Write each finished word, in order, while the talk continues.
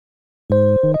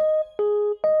Welcome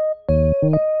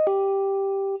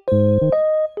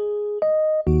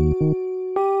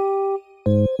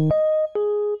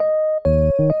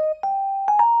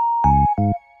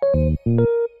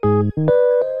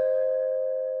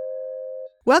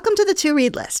to the To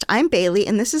Read List. I'm Bailey,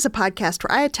 and this is a podcast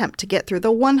where I attempt to get through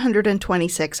the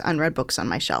 126 unread books on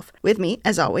my shelf. With me,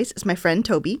 as always, is my friend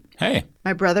Toby. Hey.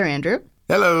 My brother Andrew.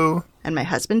 Hello. And my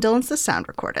husband Dylan's the sound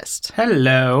recordist.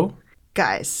 Hello.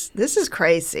 Guys, this is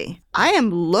crazy. I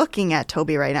am looking at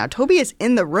Toby right now. Toby is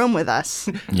in the room with us.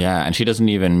 Yeah, and she doesn't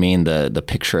even mean the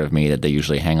picture of me that they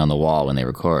usually hang on the wall when they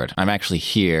record. I'm actually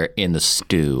here in the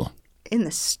stew. In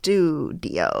the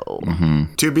studio.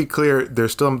 Mm-hmm. To be clear,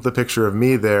 there's still the picture of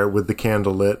me there with the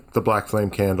candle lit, the black flame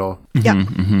candle. Yeah.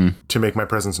 Mm-hmm. To make my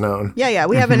presence known. Yeah.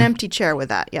 We have an empty chair with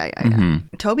that. Yeah.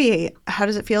 Toby, how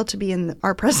does it feel to be in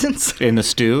our presence? In the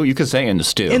stew? You could say in the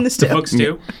stew. In the stew. The book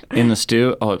stew? In the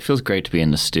stew? Oh, it feels great to be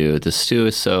in the stew. The stew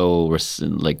is so,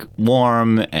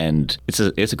 warm, and it's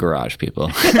a garage,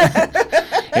 people.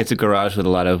 It's a garage with a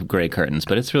lot of gray curtains,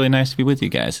 but it's really nice to be with you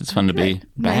guys. It's fun to be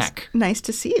back. Nice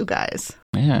to see you guys.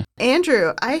 Yeah.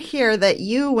 Andrew, I hear that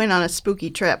you went on a spooky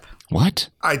trip. What?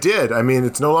 I did. I mean,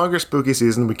 it's no longer spooky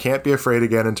season. We can't be afraid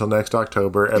again until next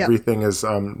October. Yep. Everything is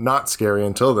not scary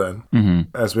until then,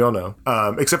 as we all know.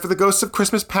 Except for the ghosts of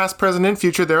Christmas past, present, and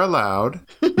future. They're allowed.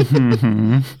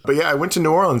 But yeah, I went to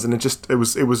New Orleans, and it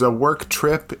was a work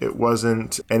trip. It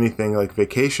wasn't anything like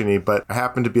vacation-y, but I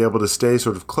happened to be able to stay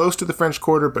sort of close to the French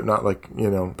Quarter, but not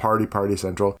party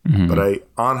central. But I,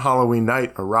 on Halloween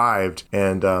night, arrived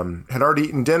and had already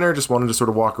eaten dinner, just wanted to sort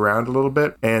of walk around a little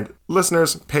bit. And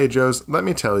listeners, Pagos, let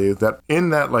me tell you that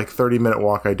in that 30-minute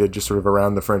walk I did just sort of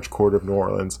around the French Quarter of New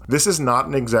Orleans, this is not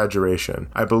an exaggeration.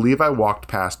 I believe I walked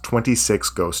past 26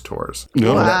 ghost tours.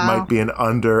 Wow. That might be an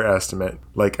underestimate.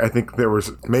 I think there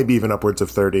was maybe even upwards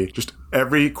of 30. Just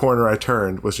every corner I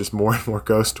turned was just more and more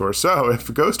ghost tours. So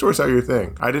if ghost tours are your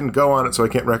thing, I didn't go on it, so I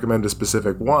can't recommend a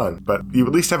specific one, but you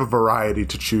at least have a variety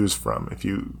to choose from if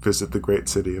you visit the great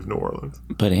city of New Orleans.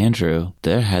 But Andrew,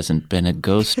 there hasn't been a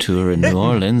ghost tour in New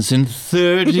Orleans in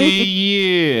 30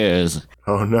 years.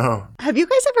 Oh, no. Have you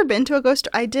guys ever been to a ghost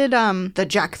tour? I did the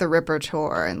Jack the Ripper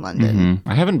tour in London.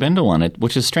 I haven't been to one,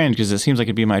 which is strange because it seems like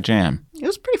it'd be my jam. It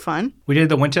was pretty fun. We did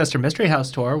the Winchester Mystery House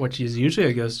tour, which is usually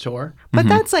a ghost tour. But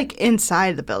that's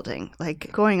inside the building.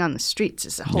 Going on the streets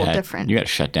is a whole different. You got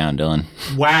shut down, Dylan.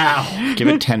 Wow. Give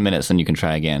it 10 minutes, then you can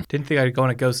try again. Didn't think I'd go on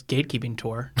a ghost gatekeeping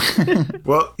tour.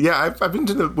 Well, yeah, I've been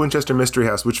to the Winchester Mystery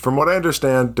House, which from what I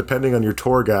understand, depending on your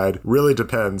tour guide, really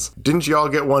depends. Didn't you all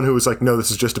get one who was like, no,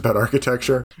 this is just about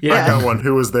architecture? Yeah. I got one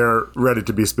who was there ready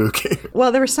to be spooky.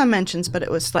 Well, there were some mentions, but it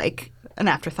was an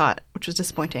afterthought, which was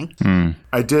disappointing.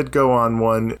 I did go on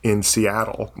one in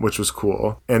Seattle, which was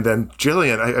cool. And then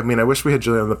Jillian, I wish we had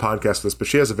Jillian on the podcast for this, but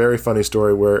she has a very funny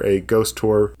story where a ghost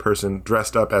tour person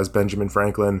dressed up as Benjamin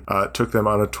Franklin took them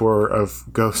on a tour of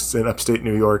ghosts in upstate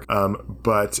New York,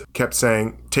 but kept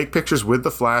saying, take pictures with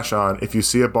the flash on. If you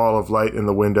see a ball of light in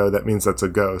the window, that means that's a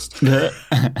ghost.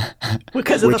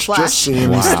 Because of the flash. Which just seems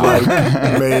like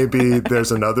maybe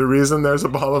there's another reason there's a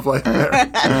ball of light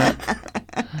there.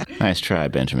 Nice try,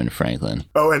 Benjamin Franklin.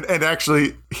 Oh, and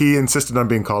actually, he insisted on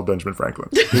being called Benjamin Franklin.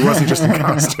 He wasn't just in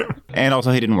costume. And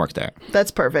also, he didn't work there.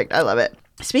 That's perfect. I love it.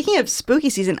 Speaking of spooky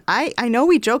season, I know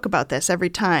we joke about this every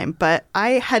time, but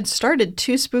I had started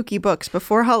 2 spooky books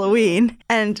before Halloween,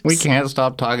 and we can't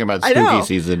stop talking about spooky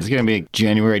season. It's going to be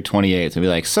January 28th. It'll be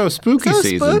like, spooky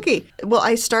season. So spooky. Well,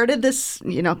 I started this,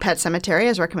 Pet Sematary,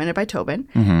 as recommended by Tobin,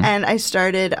 and I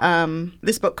started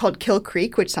this book called Kill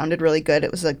Creek, which sounded really good.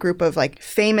 It was a group of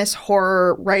famous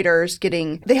horror writers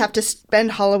they have to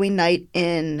spend Halloween night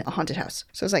in a haunted house.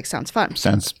 So I was sounds fun.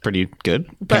 Sounds pretty good.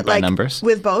 But by numbers.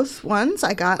 With both ones,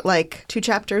 I got 2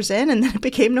 chapters in, and then it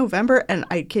became November, and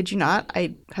I kid you not,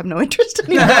 I have no interest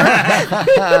anymore.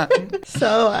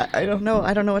 So I don't know.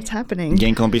 I don't know what's happening. You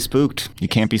ain't gonna be spooked. You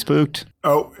can't be spooked.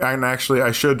 Oh, and actually,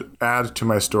 I should add to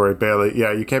my story, Bailey.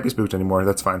 Yeah, you can't be spooked anymore.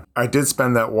 That's fine. I did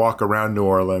spend that walk around New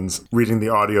Orleans reading the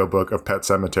audiobook of Pet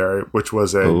Sematary, which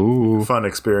was a fun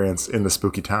experience in the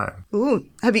spooky time. Ooh.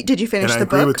 Did you finish the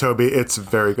book? And I agree with Toby. It's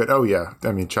very good. Oh, yeah.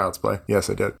 Child's Play. Yes,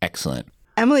 I did. Excellent.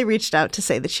 Emily reached out to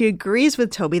say that she agrees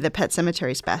with Toby that Pet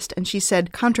Sematary's best, and she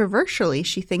said, controversially,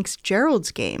 she thinks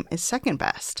Gerald's Game is second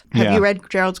best. Have you read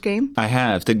Gerald's Game? I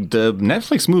have. The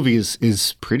Netflix movie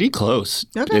is pretty close.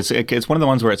 Okay. It's one of the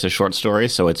ones where it's a short story,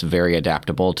 so it's very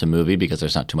adaptable to movie because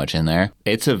there's not too much in there.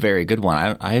 It's a very good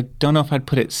one. I don't know if I'd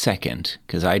put it second,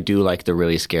 because I do like the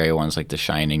really scary ones like The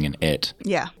Shining and It.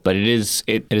 Yeah. But it is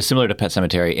similar to Pet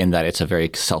Sematary in that it's a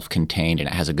very self-contained and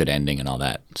it has a good ending and all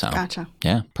that. So, gotcha.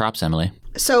 Yeah, props, Emily.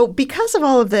 So because of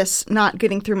all of this not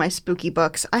getting through my spooky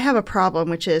books, I have a problem,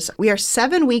 which is we are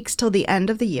 7 weeks till the end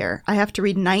of the year. I have to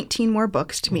read 19 more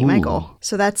books to meet my goal.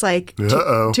 So that's like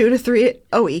 2 to 3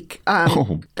 a week.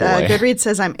 Goodreads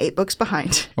says I'm 8 books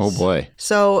behind. Oh, boy.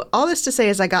 So all this to say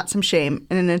is I got some shame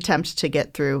in an attempt to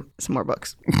get through some more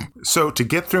books. So to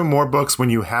get through more books when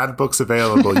you had books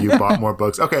available, you bought more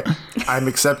books. Okay, I'm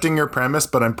accepting your premise,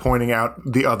 but I'm pointing out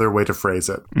the other way to phrase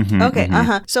it. Okay,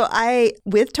 So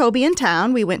with Toby in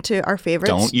town, we went to our favorite.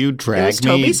 Don't you drag me.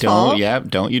 Toby's fault.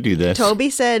 Don't you do this. Toby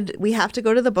said we have to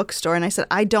go to the bookstore, and I said,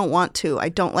 I don't want to. I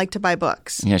don't like to buy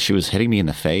books. Yeah, she was hitting me in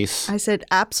the face. I said,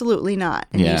 absolutely not.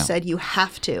 And you said, you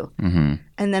have to. Mm-hmm.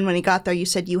 And then when he got there, you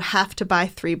said, you have to buy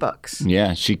 3 books.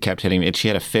 Yeah, she kept hitting me. She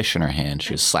had a fish in her hand.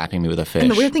 She was slapping me with a fish.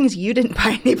 And the weird thing is you didn't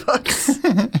buy any books.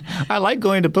 I like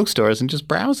going to bookstores and just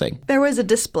browsing. There was a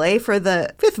display for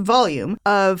the 5th volume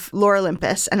of Lore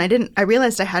Olympus, and I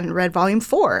realized I hadn't read volume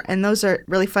 4. And those are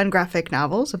really fun graphic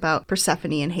novels about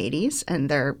Persephone and Hades, and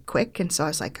they're quick. And so I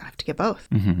was like, I have to get both.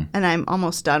 Mm-hmm. And I'm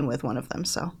almost done with one of them.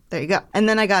 So there you go. And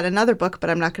then I got another book,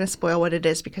 but I'm not going to spoil what it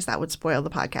is because that would spoil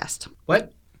the podcast.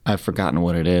 What? I've forgotten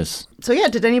what it is. So yeah,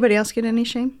 did anybody else get any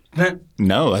shame?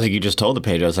 No, I think you just told the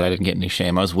Pedros that I didn't get any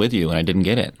shame. I was with you and I didn't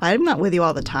get it. I'm not with you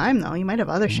all the time, though. You might have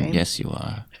other shame. Yes, you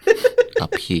are.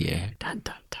 Up here. Dun,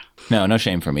 dun, dun. No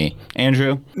shame for me.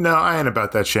 Andrew? No, I ain't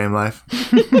about that shame life.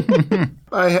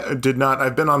 I did not.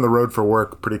 I've been on the road for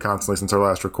work pretty constantly since our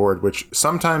last record, which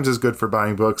sometimes is good for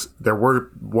buying books. There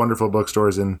were wonderful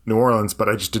bookstores in New Orleans, but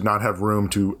I just did not have room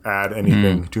to add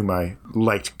anything to my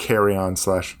light carry-on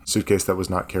 / suitcase that was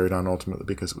not carried on ultimately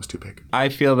because it was too big. I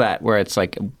feel that where it's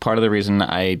like part of the reason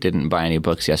I didn't buy any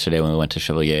books yesterday when we went to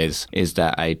Chevalier's is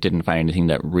that I didn't find anything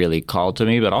that really called to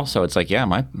me, but also it's like, yeah,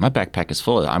 my backpack is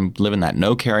full. I'm living that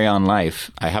no carry-on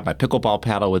life. I have my pickleball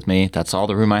paddle with me. That's all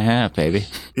the room I have, baby.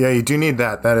 Yeah, you do need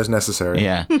that. That is necessary.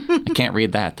 Yeah. I can't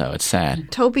read that, though. It's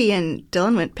sad. Toby and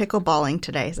Dylan went pickleballing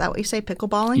today. Is that what you say,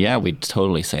 pickleballing? Yeah, we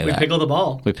totally say that. We pickled the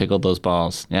ball. We pickled those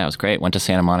balls. Yeah, it was great. Went to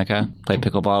Santa Monica, played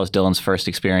pickleball. It was Dylan's first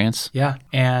experience. Yeah,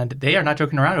 and they are not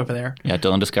joking around over there. Yeah,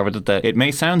 Dylan discovered that it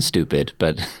may sound stupid,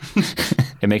 but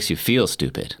it makes you feel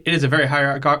stupid. It is a very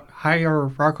hierarchical.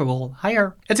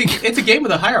 It's a game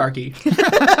with a hierarchy.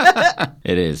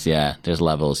 It is, yeah. There's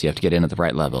levels. You have to get in at the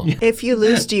right level. If you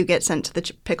lose, do you get sent to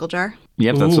the pickle jar?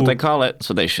 Yep, that's what they call it. That's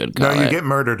what they should call it. No, you get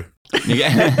murdered.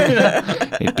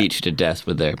 They beat you to death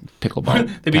with their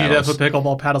pickleball They beat you to death with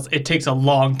pickleball paddles. It takes a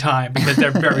long time because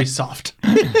they're very soft.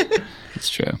 It's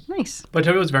true. Nice. But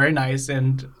Toby was very nice,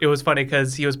 and it was funny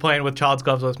because he was playing with child's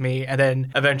gloves with me, and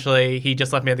then eventually he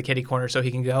just left me at the kitty corner so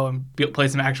he can go and play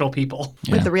some actual people.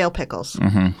 Yeah. With the real pickles.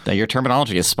 Mm-hmm. Your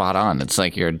terminology is spot on. It's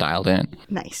like you're dialed in.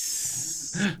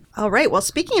 Nice. All right. Well,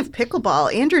 speaking of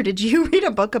pickleball, Andrew, did you read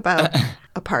a book about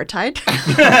apartheid?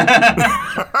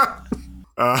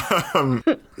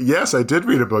 Yes, I did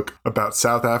read a book about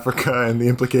South Africa and the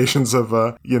implications of,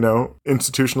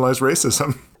 institutionalized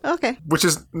racism. Okay. Which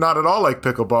is not at all like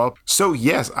pickleball. So,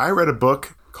 yes, I read a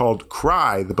book called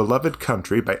Cry, The Beloved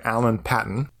Country by Alan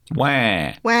Paton.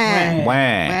 Wah. Wah.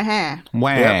 Wah.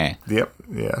 Wah. Yep.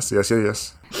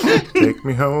 Yes. Take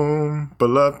me home,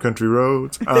 beloved country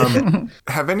roads.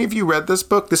 Have any of you read this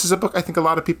book? This is a book I think a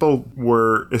lot of people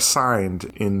were assigned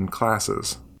in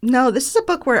classes. No, this is a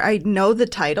book where I know the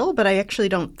title, but I actually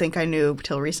don't think I knew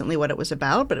till recently what it was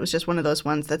about. But it was just one of those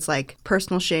ones that's like,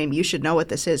 personal shame, you should know what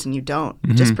this is, and you don't.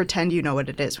 Mm-hmm. Just pretend you know what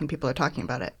it is when people are talking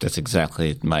about it. That's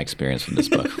exactly my experience with this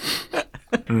book.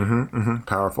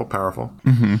 Powerful.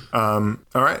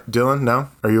 All right, Dylan, no?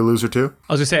 Are you a loser too?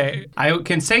 I was going to say, I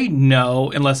can say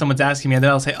no unless someone's asking me, and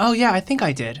then I'll say, oh, yeah, I think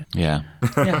I did. Yeah.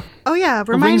 Oh, yeah,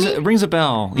 remind me. It rings a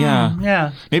bell, yeah.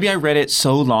 Yeah. Maybe I read it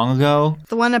so long ago.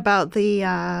 The one about the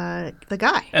guy.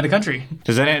 And the country.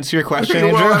 Does that answer your question, Okay,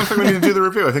 Andrew? well, I don't think we need to do the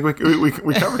review. I think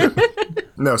we covered it.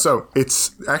 No, so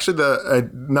it's actually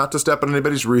not to step on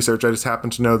anybody's research, I just happen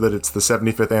to know that it's the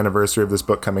 75th anniversary of this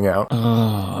book coming out.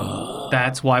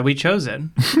 That's why we chose it.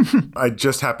 I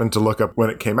just happened to look up when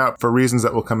it came out for reasons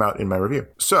that will come out in my review.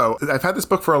 So I've had this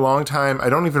book for a long time. I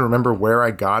don't even remember where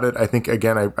I got it. I think,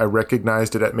 again, I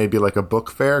recognized it at maybe like a book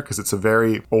fair because it's a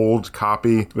very old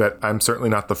copy that I'm certainly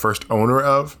not the first owner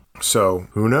of. So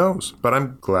who knows? But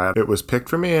I'm glad it was picked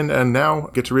for me and now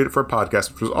I get to read it for a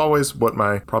podcast, which was always what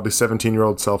my probably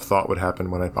 17-year-old self thought would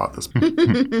happen when I bought this book.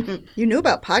 You knew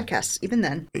about podcasts even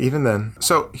then. Even then.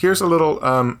 So here's a little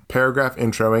paragraph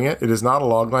introing it. It is not a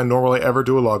logline, nor will I ever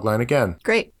do a logline again.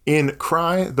 Great. In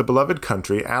Cry, the Beloved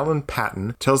Country, Alan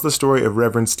Paton tells the story of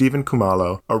Reverend Stephen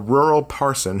Kumalo, a rural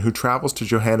parson who travels to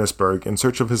Johannesburg in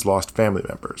search of his lost family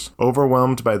members.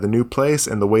 Overwhelmed by the new place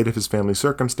and the weight of his family's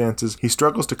circumstances, he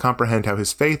struggles to comprehend how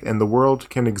his faith and the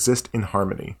world can exist in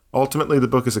harmony. Ultimately, the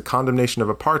book is a condemnation of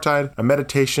apartheid, a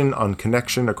meditation on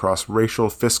connection across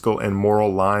racial, fiscal, and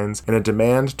moral lines, and a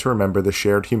demand to remember the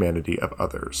shared humanity of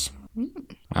others.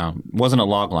 Wow. Wasn't a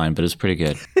log line, but it's pretty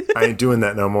good. I ain't doing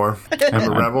that no more.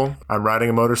 I'm a rebel. I'm riding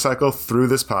a motorcycle through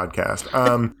this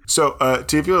podcast. So to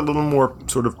give you a little more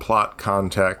sort of plot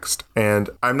context, and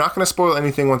I'm not going to spoil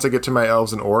anything once I get to my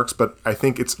elves and orcs, but I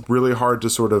think it's really hard to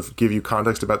sort of give you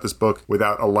context about this book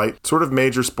without a light sort of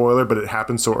major spoiler, but it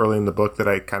happens so early in the book that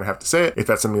I kind of have to say it. If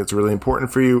that's something that's really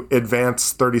important for you,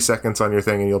 advance 30 seconds on your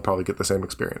thing and you'll probably get the same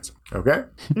experience. Okay?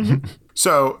 Mm-hmm.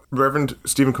 So, Reverend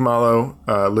Stephen Kumalo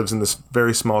lives in this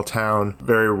very small town,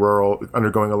 very rural,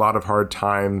 undergoing a lot of hard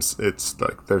times. It's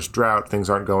like there's drought, things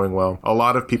aren't going well. A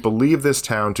lot of people leave this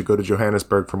town to go to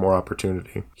Johannesburg for more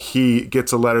opportunity. He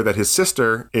gets a letter that his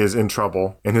sister is in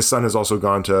trouble, and his son has also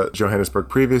gone to Johannesburg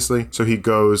previously. So he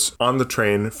goes on the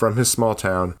train from his small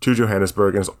town to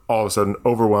Johannesburg and is all of a sudden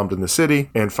overwhelmed in the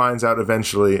city and finds out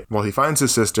eventually, while he finds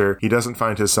his sister, he doesn't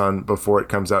find his son before it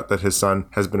comes out that his son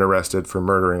has been arrested for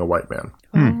murdering a white man.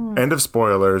 End of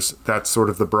spoilers. That's sort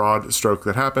of the broad stroke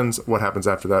that happens. What happens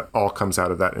after that all comes out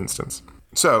of that instance.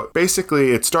 So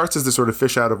basically, it starts as this sort of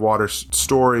fish out of water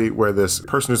story where this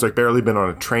person who's like barely been on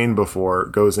a train before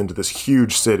goes into this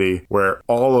huge city where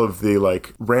all of the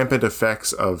like rampant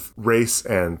effects of race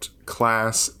and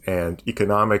class and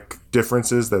economic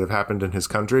differences that have happened in his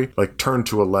country like turn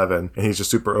to 11, and he's just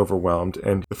super overwhelmed.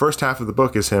 And the first half of the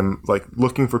book is him like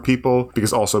looking for people,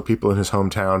 because also people in his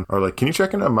hometown are like, can you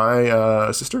check in on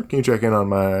my sister? Can you check in on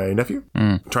my nephew?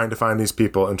 Trying to find these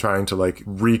people and trying to like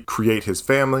recreate his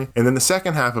family. And then the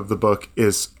second half of the book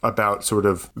is about sort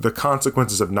of the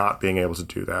consequences of not being able to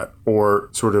do that, or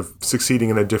sort of succeeding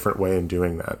in a different way in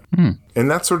doing that. And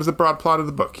that's sort of the broad plot of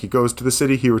the book. He goes to the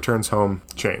city, he returns home,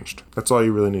 changed. That's all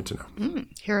you really need to know.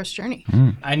 Hero's journey.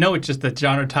 I know it's just the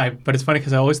genre type, but it's funny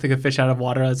because I always think of Fish Out of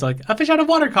Water as like a Fish Out of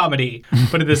Water comedy.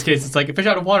 But in this case, it's like a Fish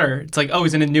Out of Water. It's like, oh,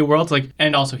 he's in a new world. It's like,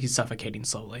 and also he's suffocating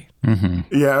slowly.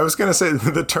 Yeah, I was going to say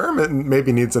the term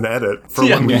maybe needs an edit for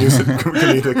when we use it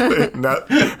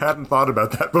comedically. Hadn't thought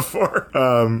about that before.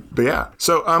 But yeah,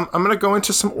 so I'm going to go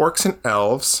into some orcs and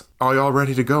elves. Are y'all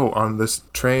ready to go on this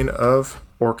train of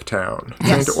Orc Town? Yes.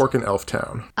 Train to Orc and Elf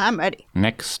Town. I'm ready.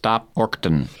 Next stop,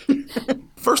 Orkton.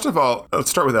 First of all, let's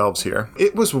start with elves here.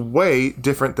 It was way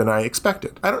different than I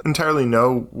expected. I don't entirely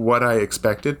know what I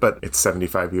expected, but it's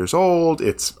 75 years old.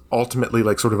 It's ultimately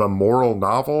like sort of a moral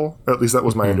novel. Or at least that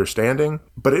was my understanding.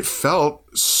 But it felt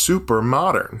super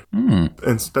modern. And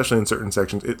especially in certain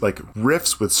sections. It like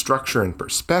riffs with structure and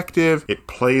perspective. It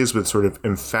plays with sort of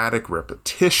emphatic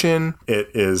repetition. It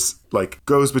is like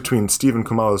goes between Stephen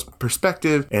Kumalo's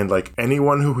perspective and like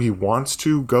anyone who he wants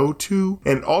to go to.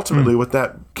 And ultimately what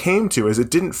that came to is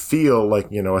it didn't feel like,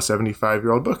 you know, a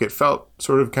 75-year-old book. It felt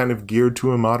sort of kind of geared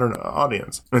to a modern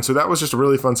audience. And so that was just a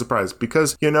really fun surprise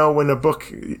because, you know, when a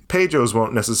book, Pagos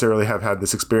won't necessarily have had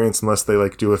this experience unless they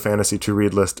like do a fantasy to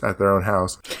read list at their own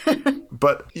house.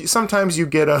 But sometimes you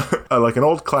get a like an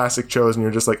old classic chosen,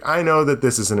 you're just like, I know that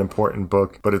this is an important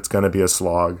book, but it's going to be a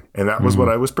slog. And that was what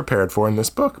I was prepared for in this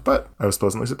book, but I was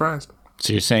pleasantly surprised.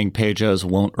 So you're saying Pagos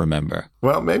won't remember?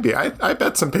 Well, maybe. I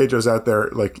bet some Pagos out there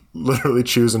like literally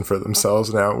choosing for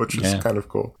themselves now, which is kind of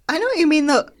cool. I know what you mean,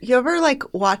 though. You ever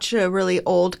like watch a really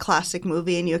old classic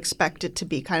movie and you expect it to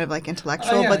be kind of like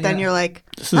intellectual, but then you're like,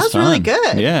 that was really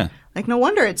good. Yeah. Like, no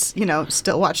wonder it's, you know,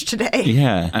 still watched today.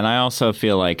 Yeah. And I also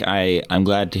feel like I'm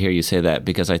glad to hear you say that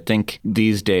because I think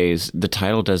these days the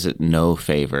title does it no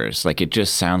favors. Like, it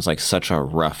just sounds like such a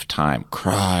rough time.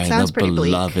 Cry, sounds the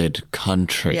beloved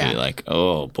country. Yeah. Like,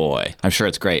 oh boy. I'm sure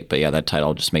it's great, but yeah, that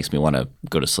title just makes me want to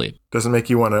go to sleep. Doesn't make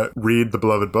you want to read The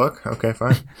Beloved Book? Okay,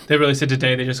 fine. They really said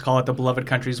today they just call it The Beloved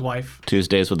Country's Wife.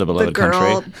 Tuesdays with the Beloved The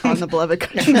girl Country. on The Beloved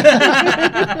Country.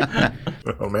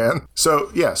 Oh, man.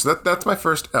 So, yeah, so that's my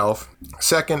first elf.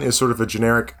 Second is sort of a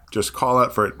generic just call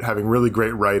out for it having really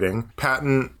great writing.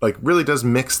 Paton, like, really does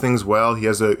mix things well. He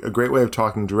has a great way of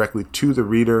talking directly to the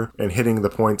reader and hitting the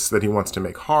points that he wants to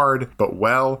make hard, but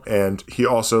well. And he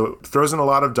also throws in a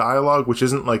lot of dialogue, which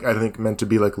isn't, like, I think meant to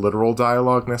be, like, literal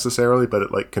dialogue necessarily, but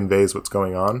it, like, conveys what's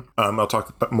going on. I'll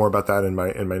talk more about that in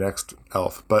my next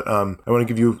elf. But I want to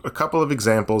give you a couple of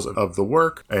examples of the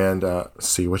work and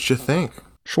see what you think.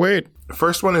 Sweet. The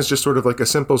first one is just sort of like a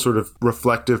simple sort of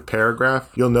reflective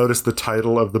paragraph. You'll notice the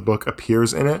title of the book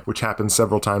appears in it, which happens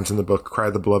several times in the book. Cry,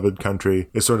 the Beloved Country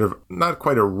is sort of not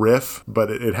quite a riff, but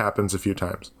it happens a few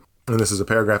times. And this is a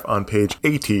paragraph on page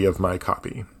 80 of my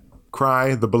copy.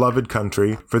 Cry, the beloved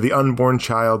country, for the unborn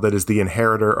child that is the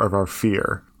inheritor of our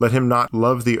fear. Let him not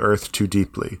love the earth too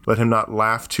deeply. Let him not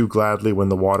laugh too gladly when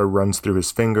the water runs through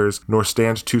his fingers, nor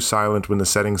stand too silent when the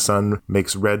setting sun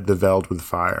makes red the veld with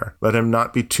fire. Let him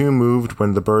not be too moved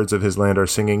when the birds of his land are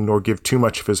singing, nor give too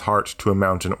much of his heart to a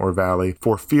mountain or valley,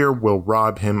 for fear will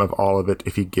rob him of all of it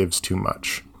if he gives too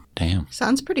much. Damn.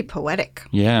 Sounds pretty poetic.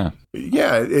 Yeah.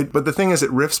 Yeah, but the thing is,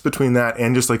 it riffs between that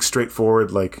and just like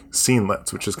straightforward like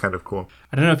scenelets, which is kind of cool.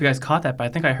 I don't know if you guys caught that, but I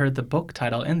think I heard the book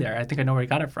title in there. I think I know where you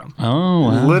got it from. Oh,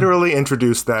 wow. Literally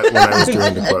introduced that when I was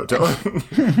doing the quote.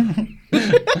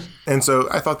 And so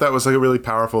I thought that was like a really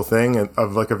powerful thing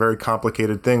of like a very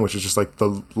complicated thing, which is just like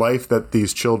the life that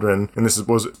these children, and this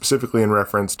was specifically in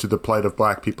reference to the plight of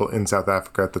black people in South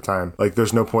Africa at the time. Like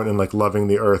there's no point in like loving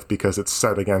the earth because it's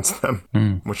set against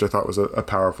them, which I thought was a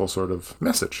powerful sort of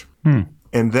message.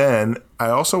 And then I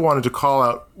also wanted to call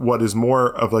out what is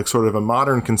more of like sort of a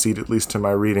modern conceit, at least to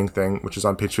my reading thing, which is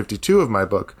on page 52 of my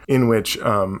book, in which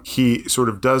he sort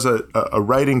of does a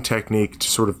writing technique to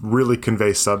sort of really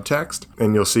convey subtext.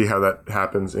 And you'll see how that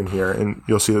happens in here. And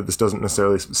you'll see that this doesn't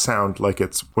necessarily sound like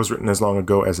it was written as long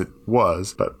ago as it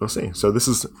was, but we'll see. So this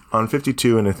is on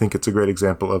 52, and I think it's a great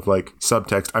example of like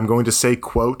subtext. I'm going to say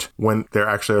quote when there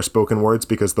actually are spoken words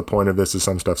because the point of this is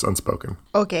some stuff's unspoken.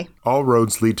 Okay. All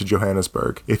roads lead to Johannesburg.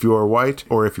 If you are white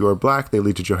or if you are black, they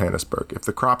lead to Johannesburg. If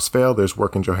the crops fail, there's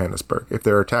work in Johannesburg. If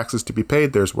there are taxes to be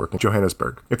paid, there's work in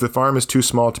Johannesburg. If the farm is too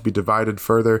small to be divided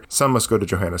further, some must go to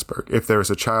Johannesburg. If there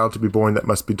is a child to be born that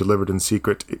must be delivered in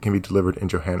secret, it can be delivered in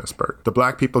Johannesburg. The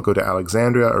black people go to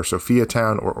Alexandria or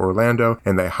Sophiatown or Orlando,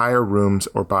 and they hire rooms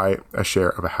or buy a share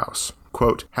of a house.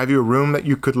 Quote, have you a room that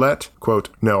you could let? Quote,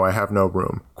 no, I have no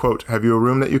room. Quote, have you a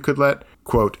room that you could let?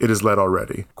 Quote, it is let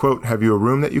already. Quote, have you a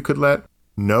room that you could let?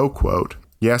 No, quote.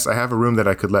 Yes, I have a room that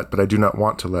I could let, but I do not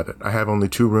want to let it. I have only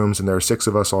 2 rooms, and there are 6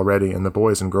 of us already, and the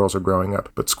boys and girls are growing up.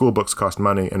 But school books cost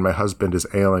money, and my husband is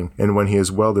ailing, and when he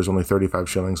is well, there's only 35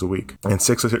 shillings a week. And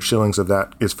 6 shillings of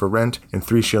that is for rent, and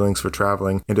 3 shillings for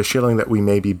traveling, and a shilling that we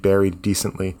may be buried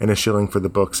decently, and a shilling for the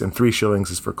books, and 3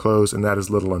 shillings is for clothes, and that is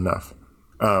little enough.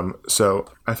 So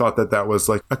I thought that was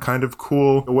like a kind of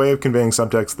cool way of conveying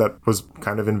subtext that was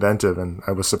kind of inventive, and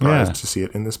I was surprised to see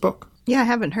it in this book. Yeah, I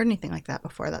haven't heard anything like that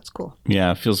before. That's cool.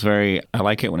 Yeah, it feels I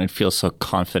like it when it feels so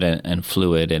confident and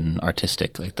fluid and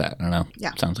artistic like that. I don't know.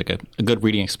 Yeah. It sounds like a good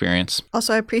reading experience.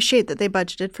 Also, I appreciate that they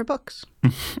budgeted for books.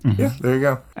 Yeah, there you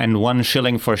go. And 1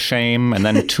 shilling for shame, and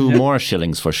then 2 more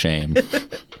shillings for shame.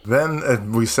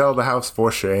 Then we sell the house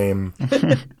for shame.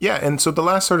 Yeah, and so the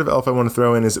last sort of elf I want to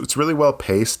throw in is it's really well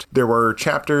paced. There were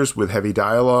chapters with heavy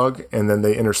dialogue, and then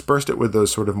they interspersed it with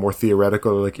those sort of more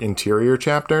theoretical, like interior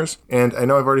chapters. And I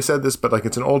know I've already said this, but like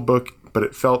it's an old book, but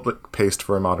it felt like paced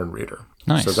for a modern reader.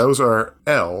 Nice. So those are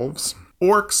elves.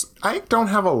 Orcs, I don't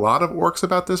have a lot of orcs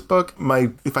about this book.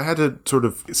 If I had to sort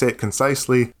of say it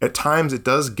concisely, at times it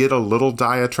does get a little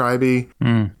diatribe-y,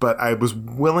 but I was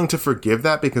willing to forgive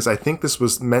that because I think this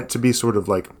was meant to be sort of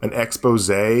like an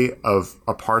expose of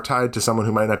apartheid to someone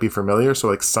who might not be familiar. So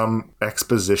like some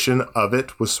exposition of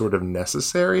it was sort of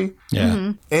necessary. Yeah.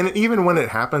 Mm-hmm. And even when it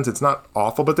happens, it's not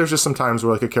awful, but there's just some times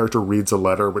where like a character reads a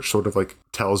letter which sort of like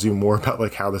tells you more about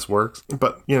like how this works.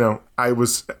 But, you know, it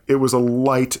was a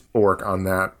light orc on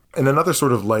that. And another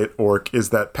sort of light orc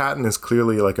is that Paton is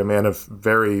clearly like a man of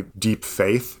very deep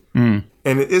faith. And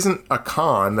it isn't a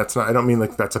con. I don't mean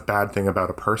like that's a bad thing about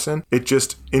a person. It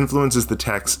just influences the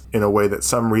text in a way that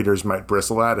some readers might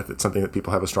bristle at if it's something that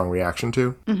people have a strong reaction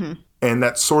to. Mm-hmm. And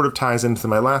that sort of ties into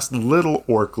my last little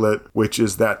orclet, which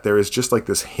is that there is just like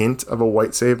this hint of a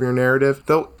white savior narrative.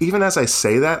 Though even as I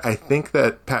say that, I think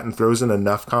that Paton throws in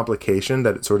enough complication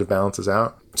that it sort of balances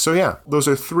out. So yeah, those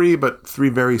are 3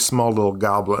 very small little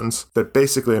goblins that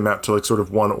basically amount to like sort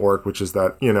of 1 orc, which is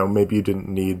that, you know, maybe you didn't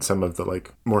need some of the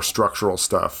like more structural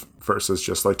stuff versus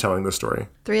just like telling the story.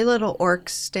 3 little orcs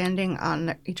standing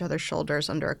on each other's shoulders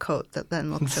under a coat that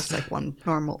then looks just like one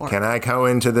normal orc. Can I go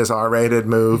into this R-rated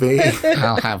movie?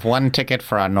 I'll have 1 ticket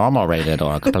for a normal rated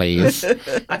orc, please.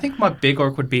 I think my big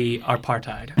orc would be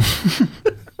apartheid.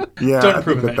 Yeah, Don't I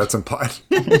approve think of it. that's implied.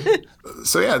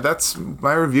 So yeah, that's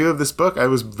my review of this book. I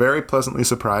was very pleasantly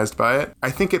surprised by it.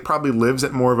 I think it probably lives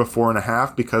at more of a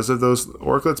 4.5 because of those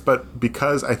orclets, but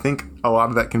because I think a lot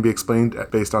of that can be explained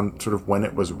based on sort of when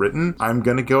it was written, I'm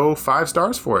going to go 5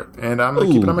 stars for it, and I'm going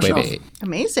to keep it on my shelf.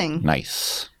 Amazing.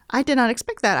 Nice. I did not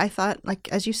expect that. I thought, like,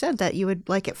 as you said, that you would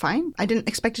like it fine. I didn't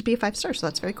expect it to be a 5 star, so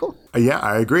that's very cool. Yeah,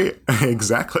 I agree.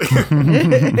 Exactly.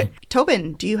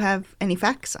 Tobin, do you have any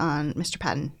facts on Mr.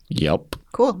 Paton? Yep.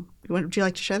 Cool. Would you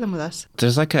like to share them with us?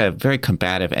 There's like a very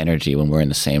combative energy when we're in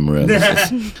the same room.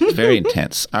 It's very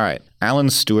intense. All right. Alan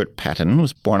Stewart Paton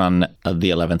was born on the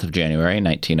 11th of January,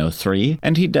 1903,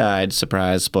 and he died,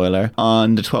 surprise spoiler,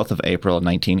 on the 12th of April,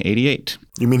 1988.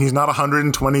 You mean he's not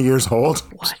 120 years old?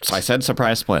 What? So I said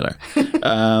surprise spoiler.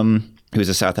 He was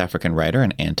a South African writer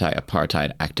and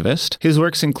anti-apartheid activist. His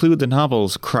works include the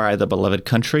novels Cry, the Beloved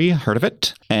Country, heard of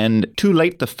it, and Too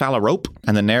Late, the Phalarope,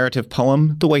 and the narrative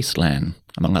poem The Wasteland,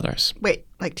 among others. Wait,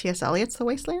 like T.S. Eliot's The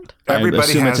Wasteland? Everybody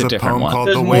assume has it's a a different poem one. called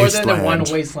There's The more Wasteland. than one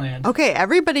wasteland. Okay,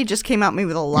 everybody just came at me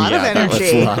with a lot of That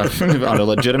energy. was a lot on a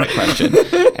legitimate question.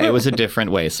 It was a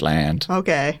different wasteland.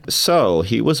 Okay. So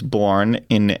he was born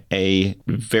in a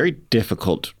very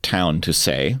difficult town to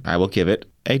say. I will give it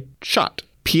a shot.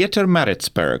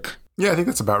 Pietermaritzburg. Yeah, I think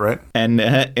that's about right. And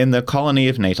in the colony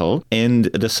of Natal, and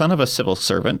the son of a civil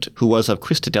servant who was of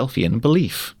Christadelphian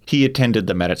belief. He attended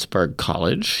the Maritzburg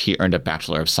College. He earned a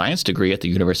Bachelor of Science degree at the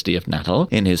University of Natal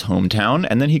in his hometown,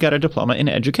 and then he got a diploma in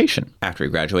education. After he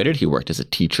graduated, he worked as a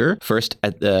teacher, first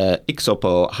at the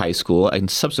Ixtopo High School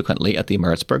and subsequently at the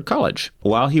Maritzburg College.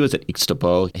 While he was at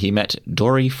Ixtopo, he met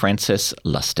Dory Frances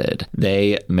Lusted.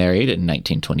 They married in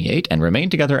 1928 and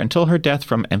remained together until her death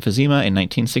from emphysema in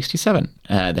 1967.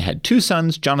 They had 2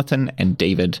 sons, Jonathan and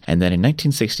David, and then in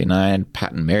 1969,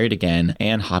 Paton married again,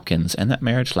 Anne Hopkins, and that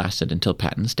marriage lasted until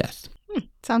Paton's death.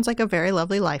 Sounds like a very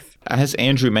lovely life. As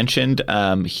Andrew mentioned,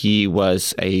 he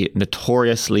was a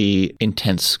notoriously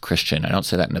intense Christian. I don't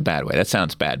say that in a bad way. That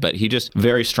sounds bad, but he just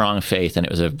very strong faith, and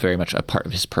it was very much a part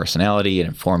of his personality. It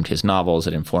informed his novels.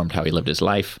 It informed how he lived his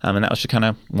life. And that was just kind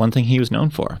of one thing he was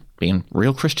known for, being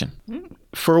real Christian.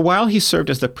 For a while, he served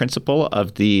as the principal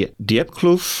of the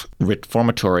Diepkloof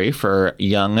Reformatory for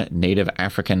young Native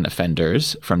African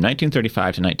offenders from 1935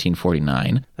 to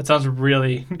 1949. That sounds like a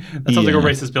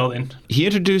racist building. He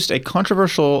introduced a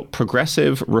controversial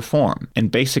progressive reform, and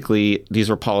basically these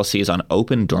were policies on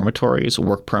open dormitories,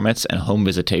 work permits, and home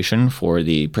visitation for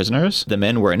the prisoners. The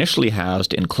men were initially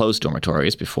housed in closed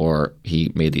dormitories before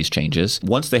he made these changes.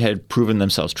 Once they had proven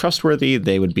themselves trustworthy,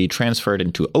 they would be transferred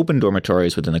into open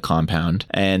dormitories within the compound.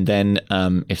 And then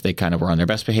if they kind of were on their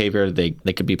best behavior, they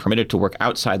could be permitted to work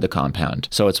outside the compound.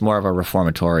 So it's more of a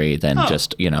reformatory than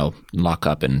just, lock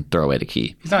up and throw away the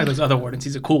key. He's not like those other wardens.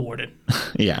 He's a cool warden.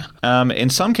 Yeah. In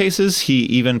some cases, he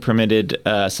even permitted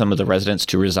some of the residents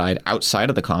to reside outside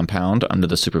of the compound under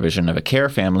the supervision of a care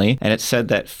family. And it's said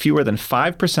that fewer than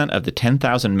 5% of the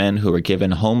 10,000 men who were given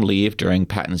home leave during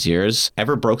Paton's years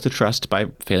ever broke the trust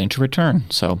by failing to return.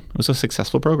 So it was a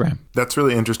successful program. That's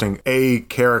really interesting. A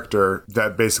character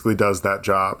that basically does that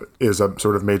job is a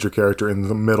sort of major character in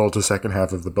the middle to second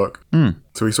half of the book.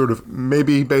 So he sort of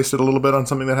maybe based it a little bit on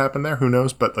something that happened there. Who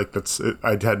knows? But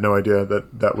I had no idea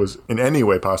that was in any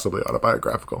way possibly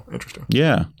autobiographical. Interesting.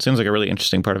 Yeah. Seems like a really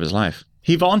interesting part of his life.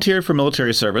 He volunteered for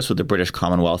military service with the British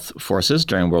Commonwealth forces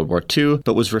during World War II,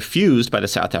 but was refused by the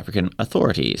South African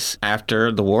authorities.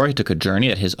 After the war, he took a journey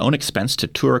at his own expense to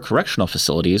tour correctional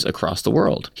facilities across the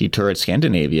world. He toured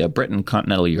Scandinavia, Britain,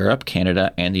 continental Europe,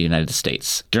 Canada, and the United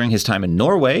States. During his time in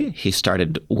Norway, he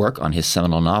started work on his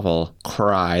seminal novel,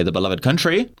 Cry, the Beloved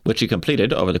Country, which he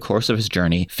completed over the course of his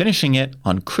journey, finishing it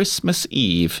on Christmas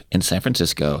Eve in San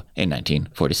Francisco in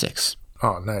 1946.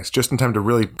 Oh, nice. Just in time to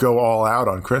really go all out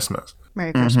on Christmas.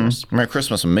 Merry Christmas. Merry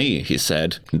Christmas, me, he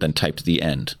said, and then typed the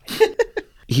end.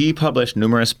 He published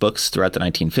numerous books throughout the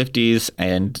 1950s,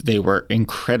 and they were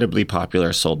incredibly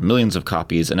popular, sold millions of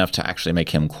copies, enough to actually make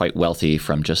him quite wealthy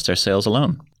from just their sales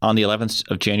alone. On the 11th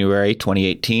of January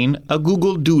 2018, a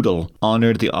Google Doodle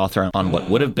honored the author on what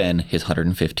would have been his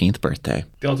 115th birthday.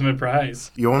 The ultimate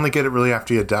prize. You only get it really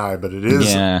after you die, but it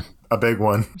is a big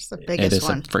one. It's the biggest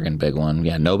one. It is a friggin' big one.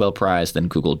 Yeah, Nobel Prize, then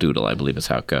Google Doodle, I believe is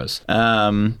how it goes.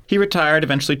 He retired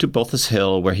eventually to Bolthus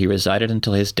Hill, where he resided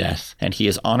until his death, and he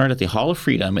is honored at the Hall of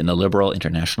Freedom in the Liberal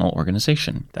International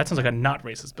Organization. That sounds like a not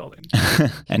racist building.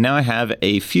 And now I have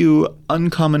a few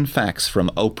uncommon facts from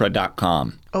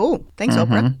Oprah.com. Oh, thanks,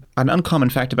 Oprah. An uncommon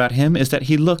fact about him is that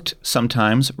he looked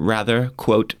sometimes rather,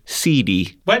 quote,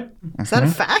 seedy. What? Is that a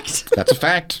fact? That's a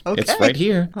fact. Okay. It's right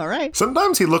here. All right.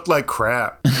 Sometimes he looked like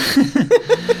crap.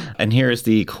 And here is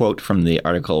the quote from the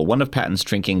article. One of Paton's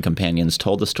drinking companions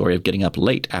told the story of getting up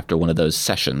late after one of those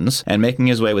sessions and making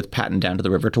his way with Paton down to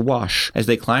the river to wash. As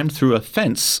they climbed through a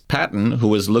fence, Paton, who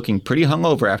was looking pretty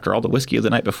hungover after all the whiskey of the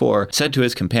night before, said to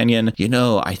his companion, "You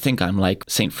know, I think I'm like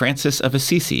St. Francis of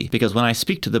Assisi, because when I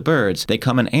speak to the birds, they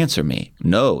come and answer me."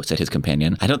 "No," said his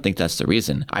companion, "I don't think that's the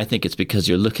reason. I think it's because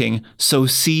you're looking so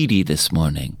seedy this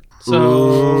morning."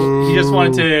 So he just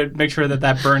wanted to make sure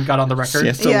that burn got on the record.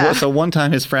 Yeah, so one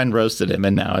time his friend roasted him,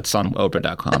 and now it's on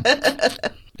Oprah.com.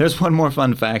 There's one more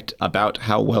fun fact about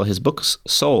how well his books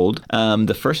sold.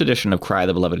 The first edition of Cry,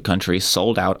 the Beloved Country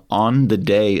sold out on the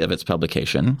day of its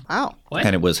publication. Wow. What?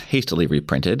 And it was hastily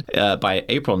reprinted. By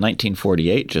April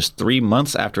 1948, just 3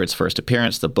 months after its first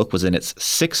appearance, the book was in its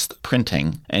 6th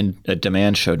printing, and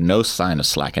demand showed no sign of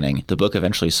slackening. The book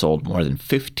eventually sold more than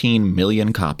 15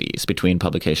 million copies between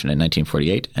publication in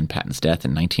 1948 and Paton's death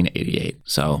in 1988.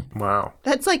 So, Wow.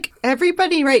 That's like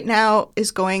everybody right now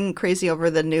is going crazy over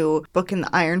the new book in the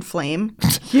Iron Flame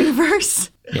universe.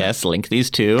 yes, link these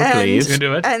two, And- please. Gonna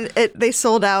do it. And they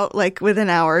sold out like within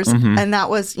hours. And that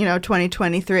was,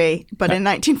 2023. But in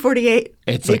 1948,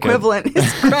 It's the like equivalent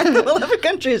is Cry the Beloved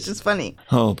Country. It's just funny.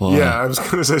 Oh, boy. Yeah, I was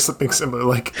going to say something similar.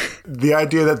 Like, the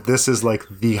idea that this is like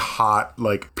the hot,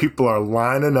 like, people are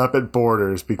lining up at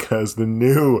Borders because the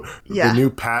new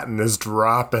Patton is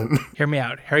dropping. Hear me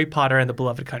out. Harry Potter and the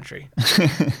Beloved Country.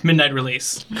 Midnight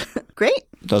release. Great.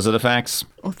 Those are the facts.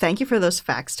 Well, thank you for those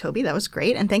facts, Toby. That was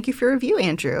great. And thank you for your review,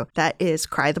 Andrew. That is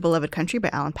Cry the Beloved Country by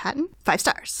Alan Paton. 5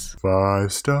 stars.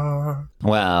 5 star.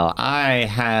 Well, I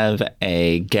have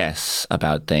a guess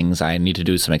about things. I need to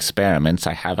do some experiments.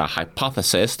 I have a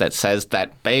hypothesis that says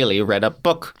that Bailey read a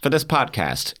book for this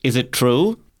podcast. Is it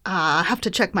true? I have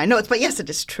to check my notes, but yes, it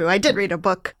is true. I did read a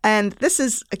book. And this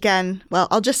is, again, well,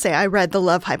 I'll just say I read The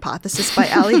Love Hypothesis by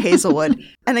Ali Hazelwood.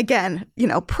 And again,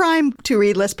 prime to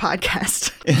read list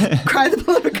podcast. Cry the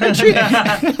Beloved Country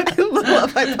and The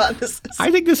Love Hypothesis.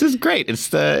 I think this is great. It's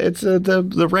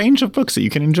the range of books that you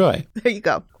can enjoy. There you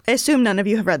go. I assume none of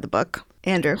you have read the book.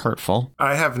 Andrew. Hurtful.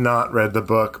 I have not read the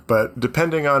book, but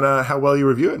depending on how well you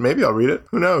review it, maybe I'll read it.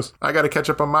 Who knows? I got to catch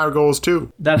up on my goals,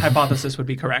 too. That hypothesis would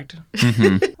be correct.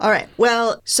 All right.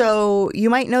 Well, so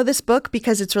you might know this book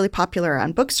because it's really popular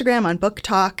on Bookstagram, on Book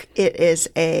Talk. It is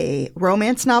a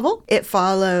romance novel. It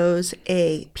follows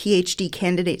a PhD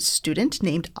candidate student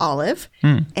named Olive.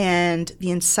 And the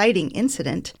inciting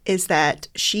incident is that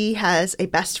she has a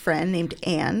best friend named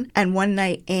Anne. And one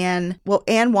night, Anne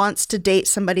wants to date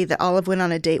somebody that Olive went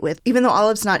on a date with. Even though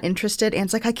Olive's not interested,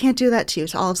 Anne's like, I can't do that to you.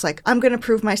 So Olive's like, I'm going to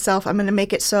prove myself. I'm going to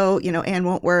make it so, Anne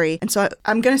won't worry. And so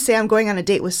I'm going to say I'm going on a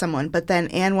date with someone. But then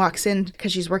Anne walks in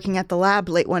because she's working at the lab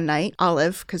late one night,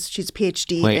 Olive, because she's a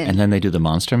PhD. Wait, and then they do the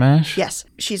monster mash? Yes.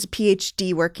 She's a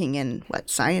PhD working in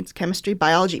science, chemistry,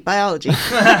 biology.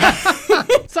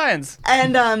 Science.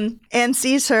 And Anne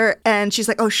sees her and she's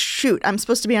like, oh, shoot, I'm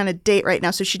supposed to be on a date right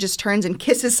now. So she just turns and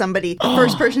kisses somebody, the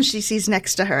first person she sees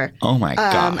next to her. Oh, my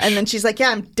gosh. And then she's like, yeah,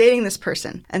 I'm dating this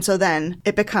person. And so then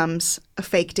it becomes a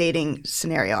fake dating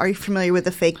scenario. Are you familiar with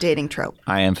the fake dating trope?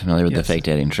 I am familiar with the fake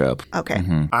dating trope. Okay.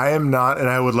 I am not, and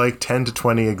I would like 10 to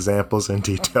 20 examples in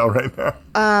detail right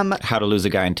now. How to Lose a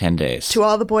Guy in 10 Days. To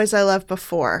all the boys I loved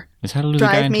before. Is How to Lose a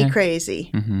Guy Drive in me 10? crazy.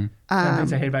 10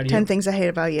 things I hate about you. 10 things I hate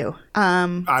about you.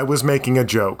 I was making a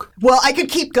joke. Well, I could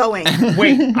keep going.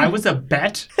 Wait, I was a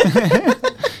bet?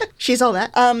 She's all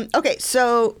that. Okay,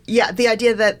 so yeah, the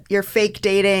idea that you're fake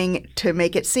dating to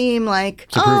make it seem like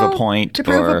To prove a point to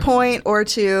prove or- a point, or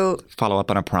to Follow up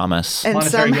on a promise. and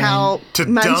Monetary somehow To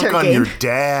monetary dunk on gain. your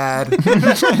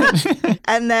dad.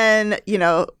 And then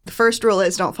the first rule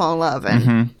is don't fall in love,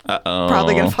 and Uh-oh.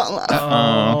 probably gonna fall in love.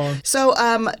 Oh. So,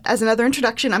 as another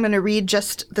introduction, I'm going to read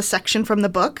just the section from the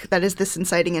book that is this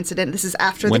inciting incident. This is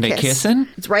after When the they kiss. kissing?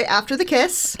 It's right after the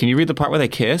kiss. Can you read the part where they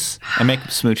kiss and make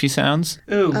smoochy sounds?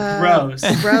 Ooh, gross.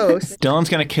 Gross. Dylan's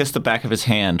going to kiss the back of his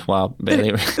hand while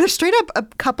Bailey... They're straight up a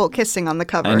couple kissing on the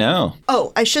cover. I know.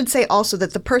 Oh, I should say also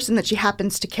that the person that she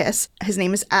happens to kiss, his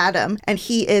name is Adam, and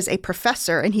he is a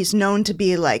professor, and he's known to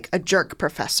be like a jerk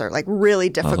professor, like really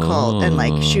difficult and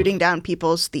like shooting down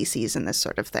people's theses and this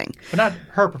sort of thing. But not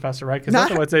her professor, right? Because Not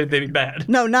that's the one say they'd be bad.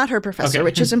 No, not her professor, Okay.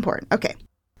 which is important. Okay.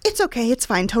 It's okay, it's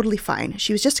fine, totally fine.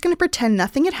 She was just going to pretend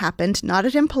nothing had happened, nod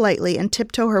at him politely, and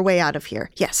tiptoe her way out of here.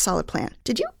 Yes, solid plan.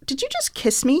 Did you just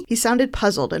kiss me? He sounded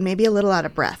puzzled and maybe a little out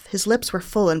of breath. His lips were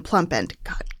full and plump and,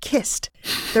 God, kissed.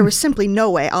 There was simply no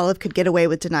way Olive could get away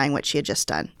with denying what she had just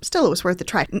done. Still, it was worth a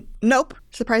try. Nope.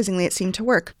 Surprisingly, it seemed to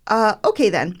work. Okay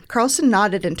then. Carlson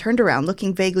nodded and turned around,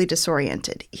 looking vaguely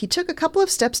disoriented. He took a couple of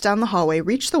steps down the hallway,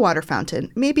 reached the water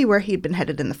fountain, maybe where he'd been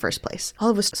headed in the first place.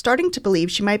 Olive was starting to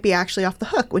believe she might be actually off the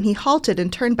hook when he halted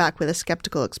and turned back with a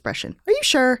skeptical expression. Are you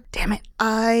sure? Damn it.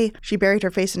 She buried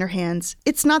her face in her hands.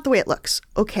 It's not the way it looks.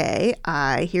 Okay,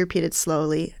 he repeated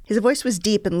slowly. His voice was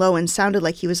deep and low and sounded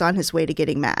like he was on his way to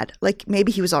getting mad. Like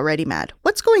maybe he was already mad.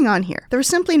 What's going on here? There was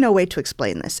simply no way to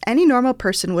explain this. Any normal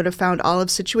person would have found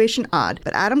Olive's situation odd,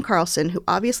 but Adam Carlson, who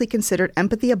obviously considered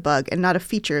empathy a bug and not a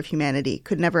feature of humanity,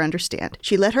 could never understand.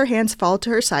 She let her hands fall to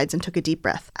her sides and took a deep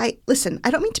breath. Listen,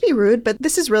 I don't mean to be rude, but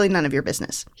this is really none of your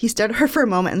business. He stared at her for a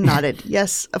moment and nodded.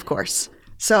 Yes, of course.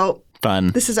 So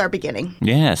Fun. This is our beginning.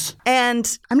 Yes.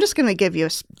 And I'm just going to give you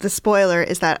the spoiler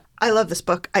is that I love this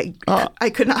book. I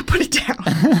could not put it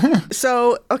down.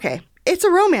 So, okay. It's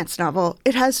a romance novel.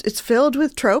 It's filled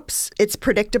with tropes. It's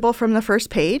predictable from the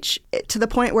first page to the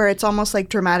point where it's almost like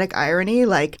dramatic irony.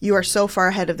 Like you are so far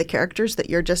ahead of the characters that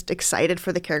you're just excited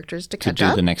for the characters to catch up.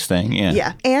 To do the next thing, yeah.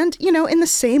 Yeah. And, in the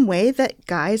same way that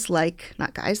guys like,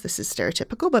 not guys, this is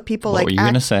stereotypical, but people What like were you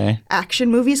going to say?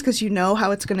 action movies because you know how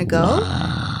it's going to go.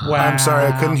 Wow. I'm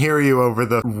sorry, I couldn't hear you over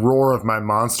the roar of my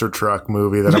monster truck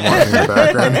movie that I'm watching in the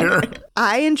background here.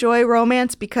 I enjoy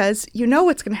romance because you know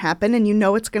what's going to happen and you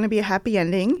know it's going to be a happy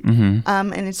ending.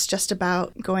 And it's just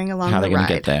about going along How the they're going ride.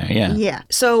 to get there, yeah. Yeah.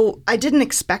 So I didn't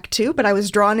expect to, but I was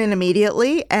drawn in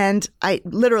immediately and I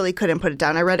literally couldn't put it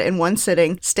down. I read it in one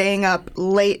sitting, staying up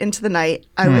late into the night.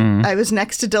 I was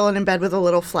next to Dylan in bed with a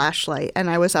little flashlight and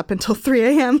I was up until 3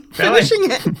 a.m. finishing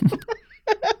it.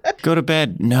 Go to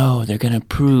bed. No, they're going to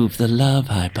prove the love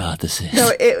hypothesis.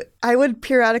 So I would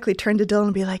periodically turn to Dylan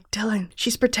and be like, Dylan,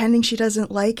 she's pretending she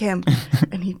doesn't like him.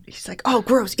 And he's like, oh,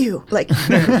 gross, ew. Like,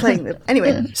 playing the...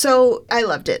 Anyway, so I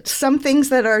loved it. Some things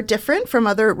that are different from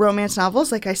other romance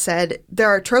novels, like I said, there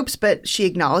are tropes, but she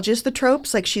acknowledges the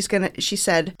tropes. Like, she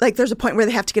said, like, there's a point where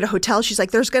they have to get a hotel. She's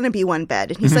like, there's going to be one bed.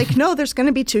 And he's like, no, there's going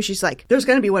to be two. She's like, there's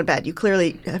going to be one bed. You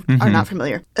clearly are not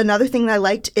familiar. Another thing that I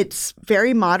liked, it's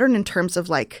very modern in terms of,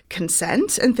 like,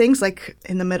 consent and things. Like,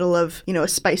 in the middle of, a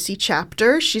spicy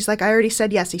chapter, she's like, I already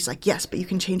said yes. He's like, yes, but you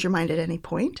can change your mind at any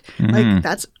point. Like,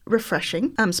 that's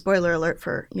refreshing. Spoiler alert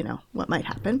for, what might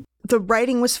happen. The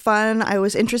writing was fun. I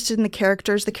was interested in the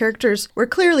characters. The characters were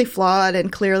clearly flawed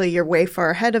and clearly you're way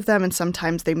far ahead of them. And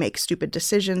sometimes they make stupid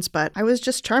decisions, but I was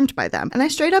just charmed by them. And I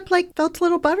straight up felt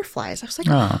little butterflies. I was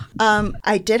like,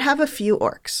 I did have a few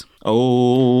orcs.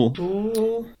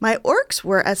 Oh. My orcs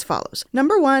were as follows.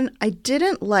 Number one, I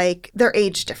didn't like their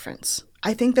age difference.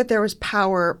 I think that there was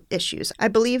power issues. I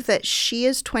believe that she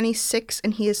is 26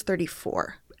 and he is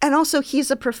 34. And also, he's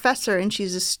a professor and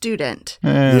she's a student.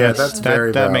 Yeah, that's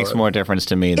very That valid. makes more difference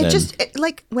to me than...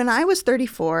 Like, when I was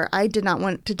 34, I did not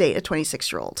want to date a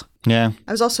 26-year-old. Yeah.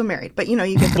 I was also married, but, you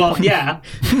get the Well, point. yeah.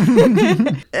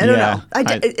 I don't know.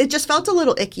 It just felt a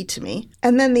little icky to me.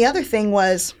 And then the other thing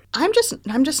was... I'm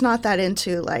just not that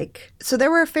into so there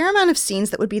were a fair amount of scenes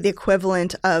that would be the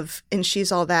equivalent of in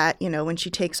She's All That, when she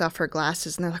takes off her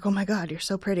glasses and they're like, oh my God, you're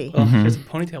so pretty. Oh, she has a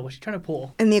ponytail. What's she trying to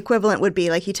pull? And the equivalent would be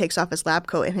like he takes off his lab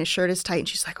coat and his shirt is tight and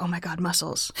she's like, oh my God,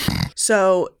 muscles.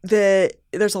 So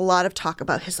there's a lot of talk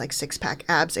about his six-pack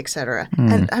abs, etc.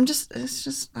 And it's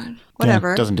just whatever.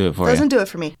 Yeah, doesn't do it for you. Doesn't do it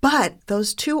for me. But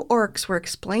those two orcs were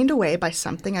explained away by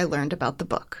something I learned about the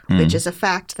book, which is a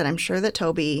fact that I'm sure that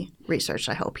Toby researched.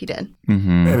 I hope he did.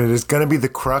 And it is going to be the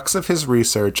crux of his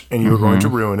research, and you are going to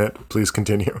ruin it. Please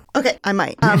continue. Okay, I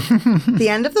might. The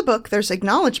end of the book, there's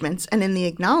acknowledgments, and in the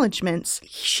acknowledgments,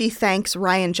 she thanks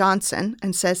Ryan Johnson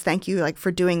and says, thank you,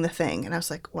 for doing the thing. And I was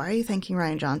like, why are you thanking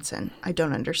Ryan Johnson? I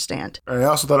don't understand. I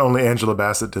also thought only Angela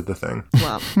Bassett did the thing.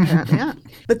 Well, apparently not.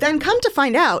 But then come to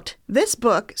find out, this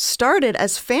book started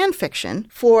as fan fiction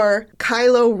for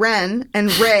Kylo Ren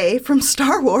and Rey from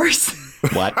Star Wars.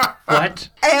 What? What?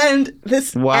 And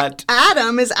this What?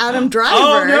 Adam is Adam Driver.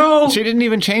 Oh, no! She didn't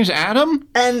even change Adam?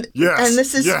 And Yes, and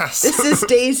this is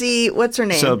Daisy, what's her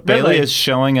name? So Bailey Ridley. is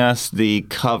showing us the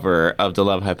cover of The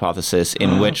Love Hypothesis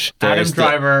in which Adam there's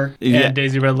Driver and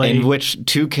Daisy Ridley. in which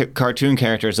two cartoon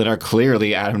characters that are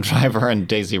clearly Adam Driver and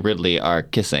Daisy Ridley are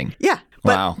kissing. Yeah.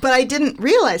 But, Wow. but I didn't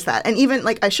realize that. And even,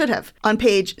 I should have. On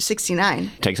page 69,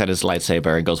 Takes out his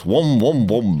lightsaber and goes, wom, wom,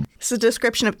 wom. it's a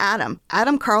description of Adam.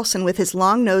 Adam Carlson with his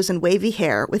long nose and wavy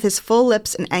hair, with his full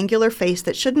lips and angular face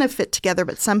that shouldn't have fit together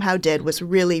but somehow did, was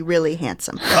really, really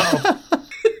handsome.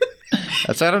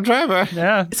 That's Adam Driver.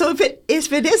 Yeah. So if it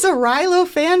is a Rilo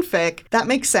fanfic, that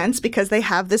makes sense because they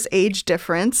have this age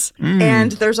difference.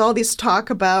 And there's all this talk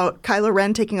about Kylo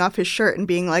Ren taking off his shirt and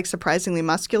being surprisingly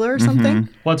muscular or something.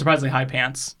 Well, surprisingly high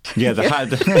pants. Yeah,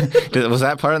 was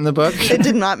that part in the book? It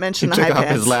did not mention the Took high off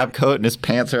pants. his lab coat and his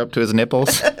pants are up to his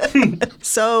nipples.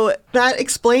 So that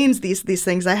explains these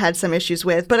things I had some issues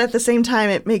with. But at the same time,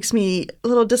 it makes me a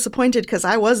little disappointed because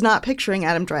I was not picturing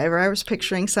Adam Driver. I was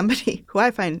picturing somebody who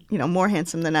I find, more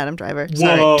handsome than Adam Driver.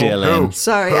 Sorry. Whoa. Dylan.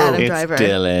 Sorry, Who? Adam It's Driver.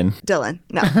 Dylan. Dylan.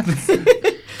 No.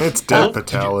 It's Dev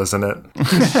Patel, isn't it?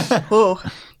 Oh,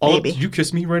 Olive, maybe. did you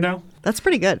kiss me right now? That's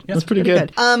pretty good. That's pretty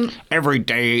good. Every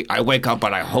day I wake up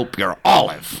and I hope you're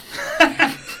Olive.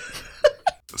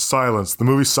 Silence. The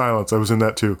movie Silence. I was in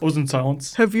that too. I was in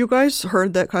silence. Have you guys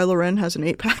heard that Kylo Ren has an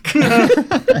 8-pack?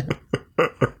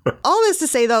 All this to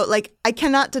say, though, like, I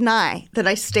cannot deny that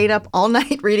I stayed up all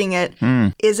night reading it.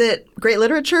 Is it great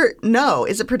literature? No.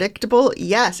 Is it predictable?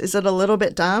 Yes. Is it a little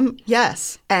bit dumb?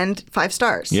 Yes. And 5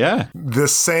 stars. Yeah. The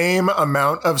same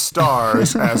amount of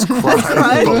stars as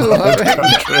Cries Beloved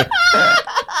Country.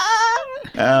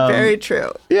 Very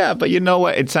true. Yeah, but you know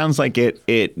what? It sounds like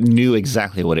it knew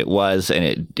exactly what it was, and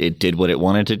it did what it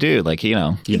wanted to do. Like, you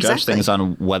judge things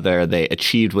on whether they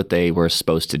achieved what they were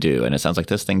supposed to do, and it sounds like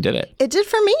this thing did it. It did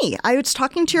for me. I was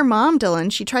talking to your mom,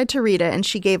 Dylan. She tried to read it, and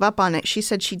she gave up on it. She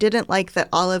said she didn't like that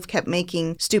Olive kept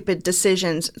making stupid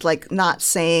decisions, like not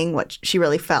saying what she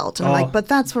really felt. And I'm like, but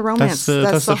that's what romance.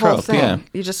 That's the whole trope, thing. yeah.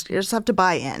 You just have to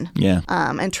buy in. Yeah.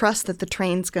 And trust that the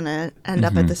train's going to end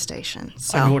up at the station.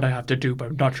 So. I know what I have to do,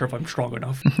 but I'm not sure if I'm strong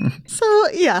enough. So,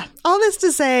 yeah, all this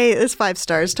to say is 5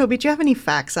 stars. Toby, do you have any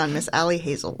facts on Miss Ali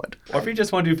Hazelwood? Or if you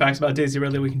just want to do facts about Daisy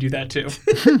Ridley, we can do that too.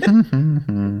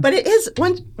 But it is,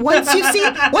 once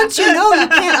you know, you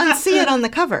can't unsee it on the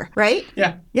cover, right?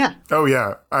 Yeah. Yeah. Oh,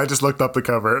 yeah. I just looked up the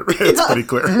cover. It's pretty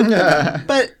clear.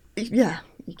 But, yeah.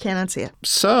 You can't unsee it.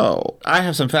 So, I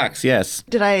have some facts, yes.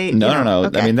 Did I? No.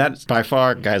 Okay. I mean, that's by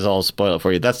far, guys, I'll spoil it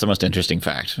for you. That's the most interesting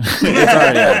fact. It's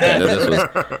already out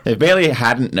there. If Bailey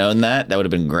hadn't known that would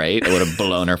have been great. It would have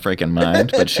blown her freaking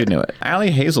mind, but she knew it.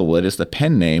 Ali Hazelwood is the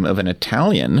pen name of an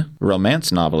Italian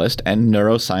romance novelist and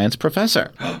neuroscience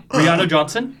professor. Rihanna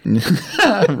Johnson?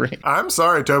 I'm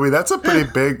sorry, Toby. That's a pretty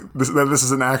big... This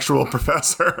is an actual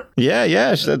professor.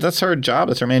 Yeah. That's her job.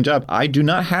 That's her main job. I do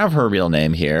not have her real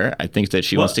name here. I think that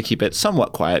she wants to keep it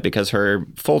somewhat quiet because her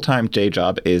full-time day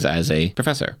job is as a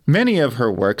professor. Many of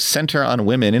her works center on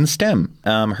women in STEM.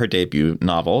 Her debut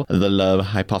novel, The Love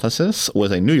Hypothesis,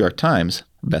 was a New York Times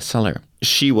bestseller.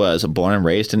 She was born and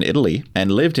raised in Italy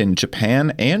and lived in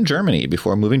Japan and Germany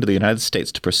before moving to the United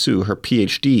States to pursue her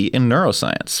PhD in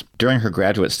neuroscience. During her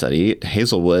graduate study,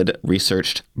 Hazelwood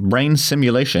researched brain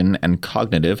simulation and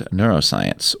cognitive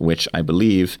neuroscience, which I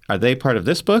believe, are they part of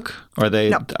this book? Or are they?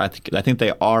 No. I think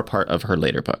they are part of her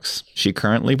later books. She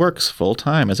currently works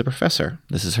full-time as a professor.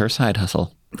 This is her side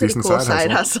hustle. Pretty Decent cool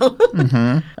side hustle.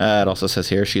 It also says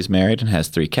here she's married and has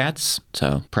 3 cats,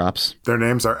 so props. Their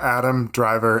names are Adam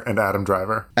Driver and Adam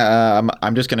Driver.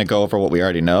 I'm just going to go over what we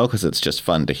already know because it's just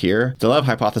fun to hear. The Love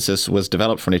Hypothesis was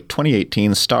developed from a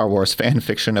 2018 Star Wars fan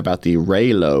fiction about the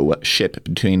Reylo ship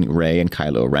between Rey and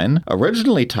Kylo Ren,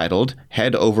 originally titled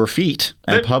Head Over Feet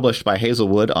and published by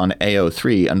Hazelwood on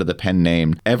AO3 under the pen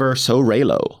name Ever So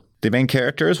Reylo. The main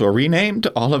characters were renamed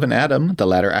Olive and Adam, the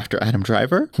latter after Adam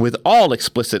Driver, with all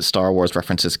explicit Star Wars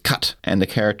references cut, and the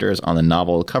characters on the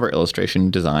novel cover illustration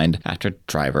designed after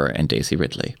Driver and Daisy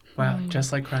Ridley. Wow,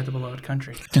 just like Cry the Beloved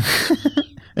Country.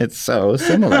 It's so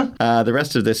similar. The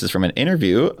rest of this is from an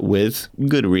interview with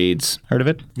Goodreads. Heard of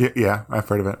it? Yeah, I've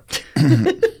heard of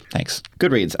it. Thanks.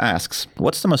 Goodreads asks,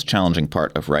 what's the most challenging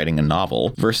part of writing a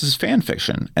novel versus fan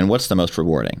fiction, and what's the most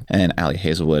rewarding? And Ali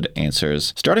Hazelwood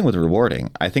answers, starting with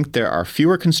rewarding, I think there are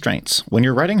fewer constraints. When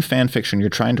you're writing fan fiction, you're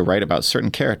trying to write about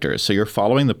certain characters, so you're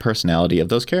following the personality of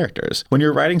those characters. When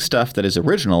you're writing stuff that is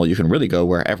original, you can really go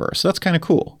wherever, so that's kind of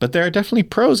cool. But there are definitely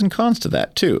pros and cons to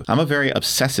that, too. I'm a very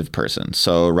obsessive person,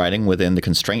 so writing within the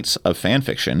constraints of fan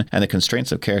fiction and the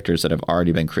constraints of characters that have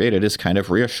already been created is kind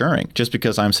of reassuring, just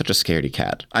because I'm such a scaredy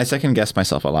cat. I second guess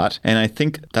myself a lot, and I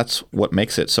think that's what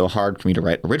makes it so hard for me to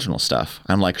write original stuff.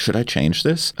 I'm like, should I change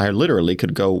this? I literally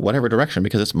could go whatever direction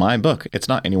because it's my book. It's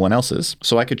not anyone else's.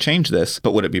 So I could change this,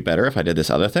 but would it be better if I did this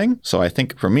other thing? So I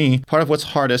think for me, part of what's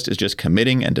hardest is just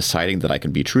committing and deciding that I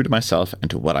can be true to myself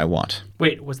and to what I want.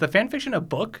 Wait, was the fanfiction a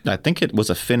book? I think it was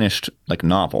a finished,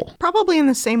 novel. Probably in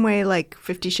the same way,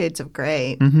 50 Shades of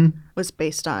Grey was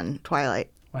based on Twilight.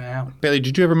 Wow. Bailey,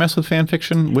 did you ever mess with fan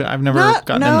fiction? I've never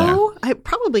gotten in there. No, I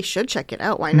probably should check it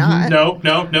out. Why not? No.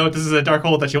 This is a dark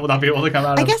hole that you will not be able to come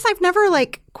out of. I guess I've never,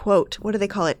 quote, what do they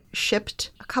call it?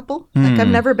 Shipped a couple? I've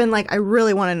never been I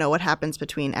really want to know what happens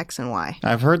between X and Y.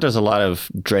 I've heard there's a lot of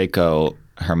Draco,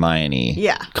 Hermione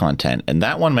content, and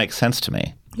that one makes sense to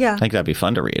me. Yeah. I think that'd be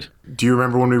fun to read. Do you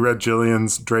remember when we read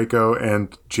Jillian's Draco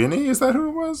and Ginny? Is that who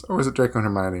it was? Or was it Draco and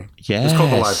Hermione? Yes. It was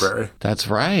called The Library. That's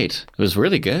right. It was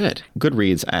really good.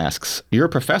 Goodreads asks, you're a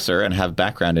professor and have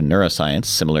background in neuroscience,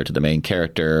 similar to the main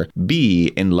character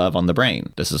B in Love on the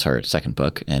Brain. This is her second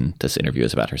book, and this interview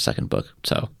is about her second book,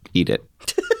 so eat it.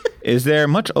 Is there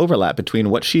much overlap between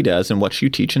what she does and what you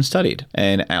teach and studied?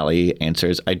 And Ali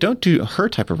answers, I don't do her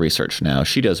type of research now.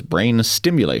 She does brain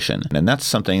stimulation. And that's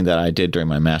something that I did during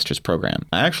my master's program.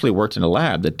 I actually worked in a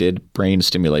lab that did brain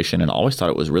stimulation and always thought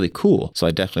it was really cool. So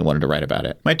I definitely wanted to write about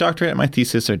it. My doctorate and my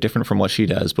thesis are different from what she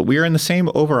does, but we are in the same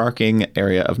overarching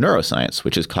area of neuroscience,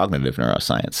 which is cognitive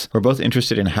neuroscience. We're both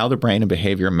interested in how the brain and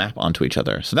behavior map onto each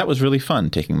other. So that was really fun,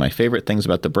 taking my favorite things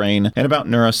about the brain and about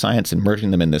neuroscience and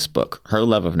merging them in this book. Her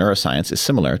love of neuroscience is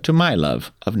similar to my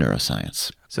love of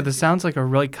neuroscience. So this sounds like a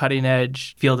really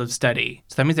cutting-edge field of study.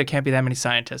 So that means there can't be that many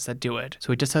scientists that do it. So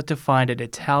we just have to find an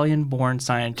Italian-born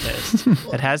scientist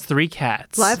that has 3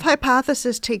 cats. Life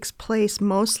Hypothesis takes place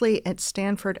mostly at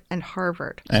Stanford and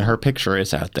Harvard. And her picture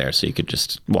is out there, so you could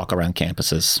just walk around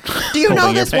campuses. Do you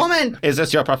know this woman? Is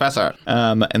this your professor?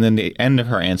 And then the end of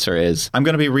her answer is, I'm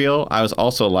going to be real. I was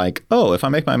also like, oh, if I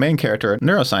make my main character a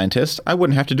neuroscientist, I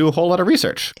wouldn't have to do a whole lot of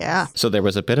research. Yeah. So there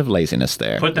was a bit of laziness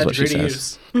there. Put that is what she degree to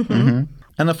says. use. Mm-hmm.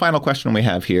 And the final question we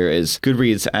have here is,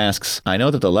 Goodreads asks, I know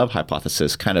that the love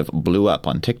hypothesis kind of blew up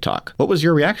on TikTok. What was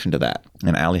your reaction to that?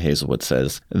 And Ali Hazelwood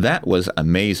says, that was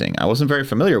amazing. I wasn't very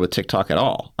familiar with TikTok at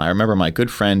all. I remember my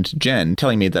good friend Jen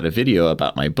telling me that a video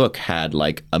about my book had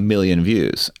like 1 million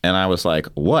views. And I was like,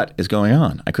 what is going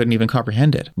on? I couldn't even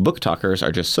comprehend it. Book talkers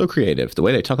are just so creative. The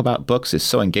way they talk about books is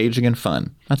so engaging and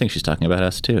fun. I think she's talking about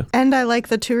us too. And I like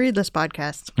the To Read List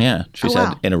podcast. Yeah, she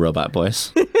said in a robot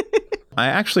voice. I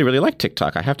actually really like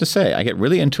TikTok, I have to say. I get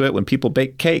really into it when people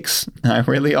bake cakes. I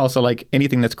really also like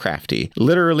anything that's crafty.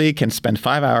 Literally can spend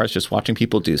 5 hours just watching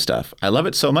people do stuff. I love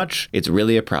it so much, it's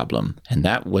really a problem. And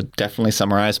that would definitely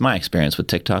summarize my experience with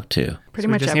TikTok, too. Pretty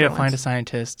So much we just need to everyone's. find a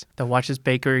scientist that watches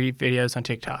bakery videos on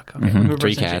TikTok. Okay, Mm-hmm.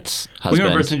 3 cats, We husband.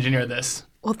 reverse engineer this.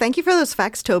 Well, thank you for those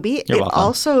facts, Toby. You're It welcome.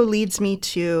 also leads me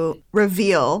to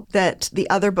reveal that the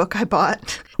other book I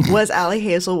bought was Ali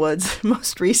Hazelwood's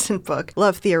most recent book,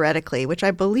 Love Theoretically, which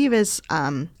I believe is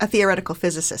a theoretical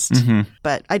physicist. Mm-hmm.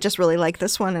 But I just really like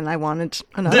this one and I wanted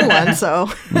another one. So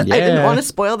I didn't want to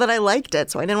spoil that I liked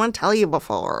it. So I didn't want to tell you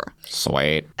before.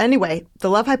 Sweet. Anyway, The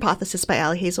Love Hypothesis by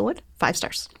Ali Hazelwood, 5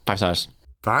 stars. 5 stars.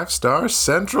 5 stars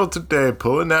central today,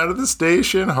 pulling out of the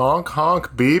station. Honk,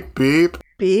 honk, beep, beep.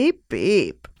 Beep,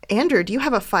 beep. Andrew, do you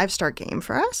have a 5-star game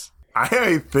for us?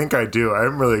 I think I do.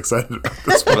 I'm really excited about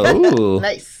this one. Ooh.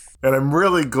 Nice. And I'm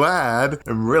really glad,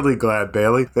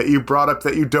 Bailey, that you brought up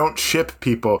that you don't ship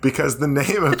people, because the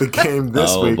name of the game this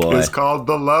Oh, week boy. is called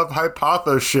The Love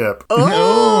Hypotheship.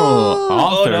 Oh,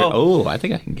 author. no. Oh, I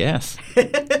think I can guess.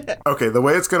 Okay, the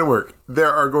way it's going to work,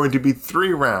 there are going to be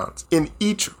 3 rounds. In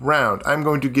each round, I'm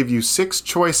going to give you 6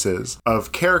 choices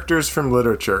of characters from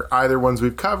literature, either ones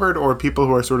we've covered or people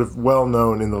who are sort of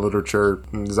well-known in the literature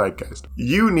zeitgeist.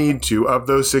 You need to, of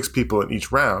those 6 people in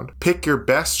each round, pick your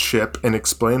best ship and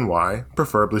explain why,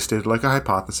 preferably stated like a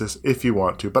hypothesis if you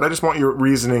want to. But I just want your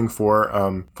reasoning for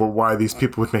why these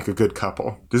people would make a good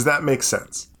couple. Does that make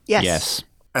sense? Yes. Yes.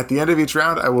 At the end of each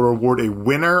round, I will reward a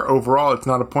winner overall. It's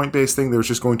not a point-based thing. There's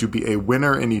just going to be a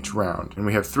winner in each round. And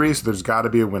we have 3, so there's got to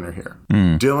be a winner here.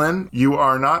 Dylan, you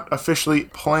are not officially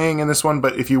playing in this one,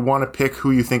 but if you want to pick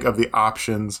who you think of the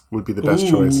options would be the best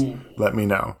choice, let me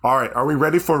know. All right, are we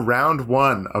ready for round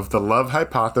 1 of the Love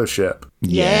Hypotheship?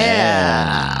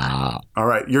 Yeah. All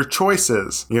right, your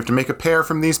choices. You have to make a pair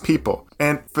from these people.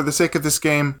 And for the sake of this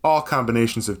game, all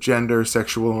combinations of gender,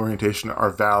 sexual orientation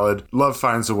are valid. Love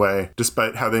finds a way,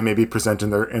 despite how they may be present in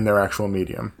their actual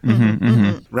medium.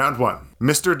 Round 1.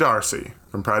 Mr. Darcy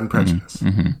from Pride and Prejudice.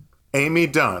 Amy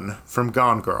Dunn from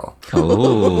Gone Girl.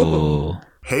 Oh.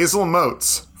 Hazel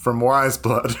Motes from Wise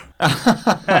Blood.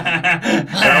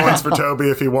 That one's for Toby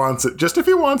if he wants it. Just if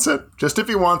he wants it. Just if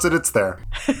he wants it, it's there.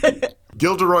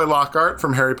 Gilderoy Lockhart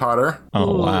from Harry Potter.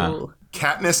 Oh, wow.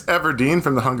 Katniss Everdeen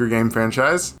from the Hunger Game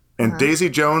franchise. And Daisy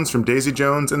Jones from Daisy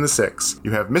Jones and the Six.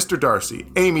 You have Mr. Darcy,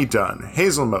 Amy Dunn,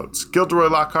 Hazel Motes, Gilderoy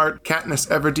Lockhart, Katniss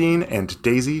Everdeen, and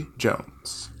Daisy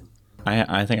Jones.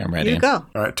 I think I'm ready. You go.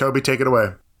 All right, Toby, take it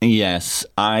away. Yes,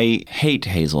 I hate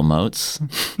Hazel Motes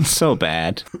so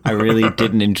bad. I really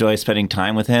didn't enjoy spending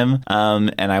time with him,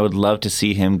 and I would love to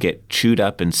see him get chewed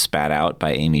up and spat out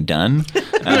by Amy Dunn.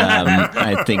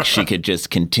 I think she could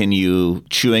just continue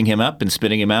chewing him up and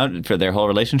spitting him out for their whole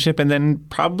relationship, and then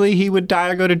probably he would die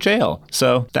or go to jail.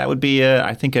 So that would be,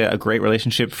 I think, a great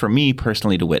relationship for me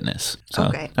personally to witness. So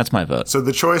Okay. that's my vote. So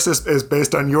the choice is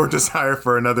based on your desire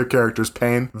for another character's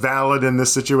pain. Valid in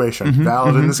this situation.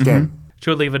 Valid in this game. She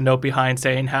would leave a note behind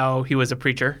saying how he was a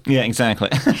preacher. Yeah, exactly.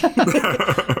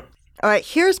 All right,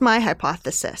 here's my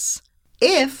hypothesis.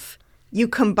 If you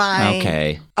combine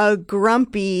Okay. a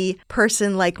grumpy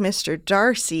person like Mr.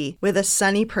 Darcy with a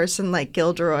sunny person like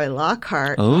Gilderoy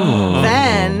Lockhart,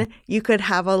 then you could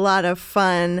have a lot of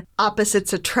fun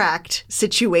opposites attract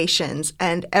situations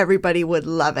and everybody would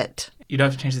love it. You'd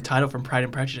have to change the title from Pride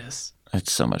and Prejudice. That's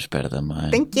so much better than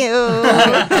mine. Thank you.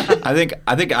 I think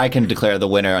I can declare the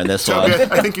winner on this one. Okay,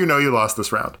 I think you know you lost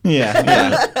this round. Yeah,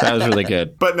 that was really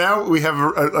good. But now we have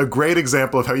a great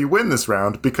example of how you win this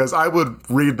round because I would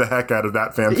read the heck out of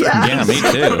that fanfic. Yeah, me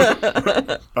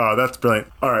too. Oh, that's brilliant.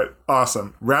 All right,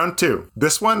 awesome. Round 2.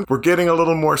 This one, we're getting a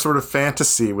little more sort of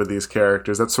fantasy with these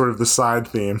characters. That's sort of the side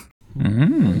theme.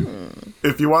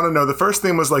 If you want to know, the first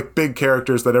theme was like big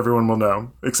characters that everyone will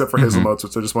know, except for Hazelnuts,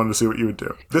 which I just wanted to see what you would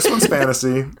do. This one's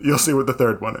fantasy. You'll see what the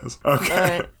third one is.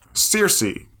 Okay. Right. Circe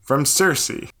from Circe.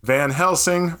 Van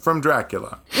Helsing from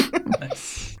Dracula.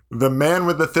 The Man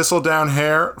with the Thistledown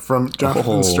Hair from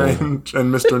Jonathan Strange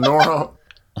and Mr. Norrell.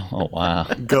 Oh, wow.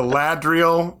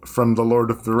 Galadriel from the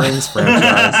Lord of the Rings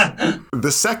franchise.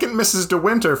 The second Mrs. De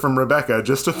Winter from Rebecca,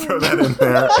 just to throw that in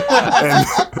there.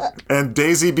 And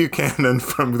Daisy Buchanan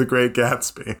from The Great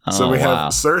Gatsby. So we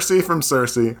have Circe from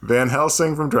Circe, Van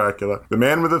Helsing from Dracula, The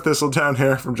Man with the Thistledown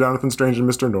Hair from Jonathan Strange and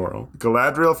Mr. Norrell,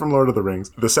 Galadriel from Lord of the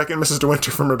Rings, the second Mrs. De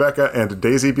Winter from Rebecca, and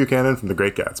Daisy Buchanan from The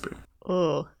Great Gatsby.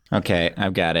 Oh. Okay,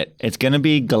 I've got it. It's going to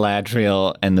be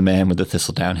Galadriel and the Man with the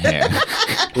Thistledown Hair.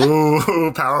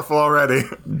 Ooh, powerful already.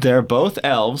 They're both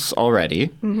elves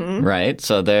already, right?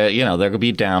 So they're going to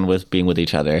be down with being with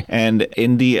each other. And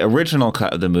in the original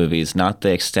cut of the movies, not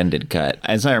the extended cut,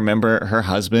 as I remember, her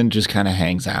husband just kind of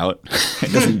hangs out.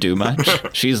 It doesn't do much.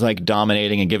 She's like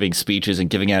dominating and giving speeches and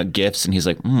giving out gifts. And he's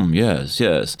like, yes,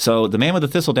 yes. So the Man with the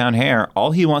Thistledown Hair,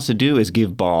 all he wants to do is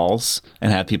give balls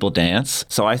and have people dance.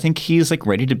 So I think he's like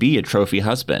ready to be a trophy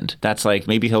husband. That's like,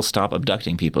 maybe he'll stop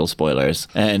abducting people, spoilers,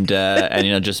 and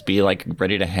just be like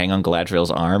ready to hang on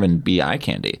Galadriel's arm and be eye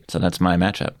candy. So that's my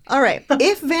matchup. All right.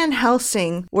 If Van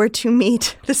Helsing were to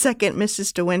meet the second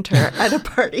Mrs. De Winter at a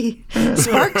party,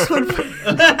 sparks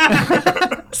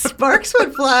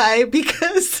would fly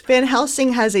because Van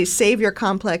Helsing has a savior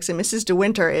complex and Mrs. De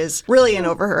Winter is really in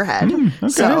over her head. Okay.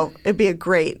 So it'd be a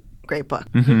great book.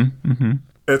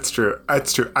 It's true.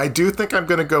 It's true. I do think I'm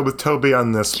going to go with Toby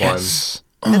on this one.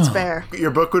 That's fair. Your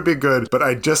book would be good, but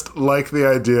I just like the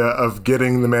idea of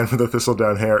getting the Man with the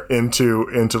Thistledown Hair into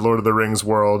Lord of the Rings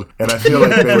world, and I feel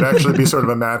like they would actually be sort of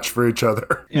a match for each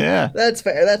other. Yeah. That's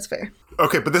fair.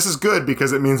 Okay, but this is good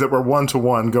because it means that we're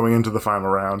 1-1 going into the final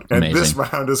round. And Amazing. This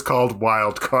round is called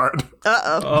Wild Card.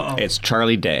 It's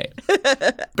Charlie Day.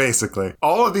 Basically.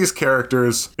 All of these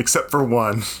characters, except for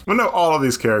one, all of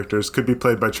these characters could be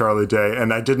played by Charlie Day,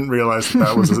 and I didn't realize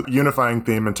that was a unifying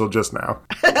theme until just now.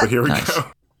 But here we go.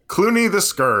 Clooney the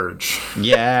Scourge.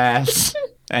 Yes.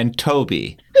 And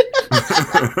Toby.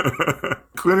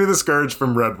 Clooney the Scourge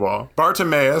from Redwall.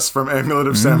 Bartimaeus from Amulet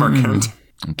of Samarkand.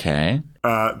 Okay.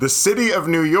 The City of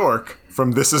New York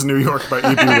from This Is New York by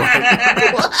E.B. White.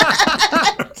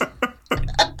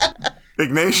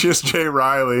 Ignatius J.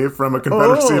 Riley from A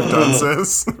Confederacy of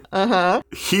Dunces.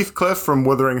 Heathcliff from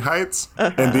Wuthering Heights.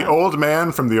 And The Old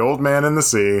Man from The Old Man in the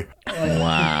Sea.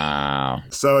 Wow.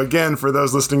 So again, for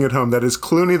those listening at home, that is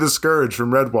Clooney the Scourge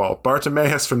from Redwall,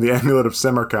 Bartimaeus from The Amulet of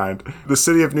Samarkand, The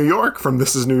City of New York from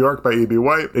This Is New York by E.B.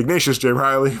 White, Ignatius J.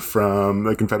 Riley from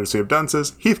The Confederacy of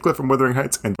Dunces, Heathcliff from Wuthering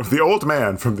Heights, and The Old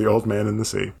Man from The Old Man in the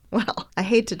Sea. Well, I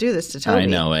hate to do this to Toby. I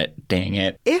know it. Dang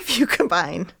it. If you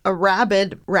combine a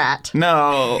rabid rat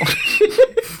No.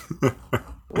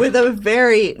 with a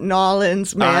very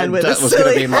Nolans man with a that was going to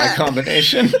silly be my hat,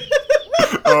 combination.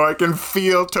 Oh, I can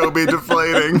feel Toby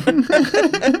deflating.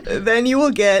 then you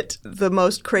will get the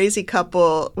most crazy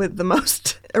couple with the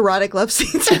most erotic love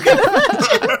scenes you can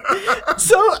imagine.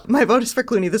 So my vote is for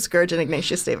Clooney the Scourge and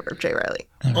Ignatius J. Riley.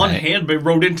 On hand by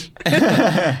rodent.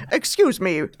 Excuse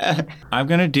me. I'm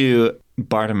going to do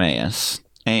Bartimaeus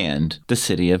and The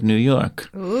City of New York.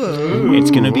 Ooh. It's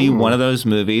going to be one of those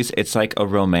movies. It's like a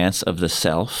romance of the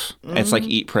self. It's like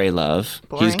Eat, Pray, Love.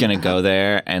 Boring. He's going to go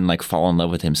there and like fall in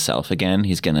love with himself again.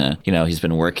 He's going to, he's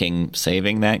been working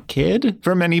saving that kid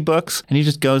for many books. And he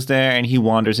just goes there and he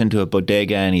wanders into a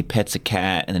bodega and he pets a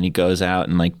cat. And then he goes out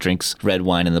and like drinks red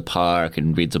wine in the park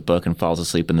and reads a book and falls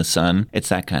asleep in the sun. It's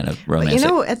that kind of romantic.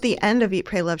 But at the end of Eat,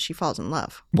 Pray, Love, she falls in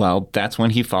love. Well, that's when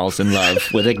he falls in love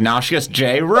with Ignatius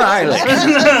J. Riley.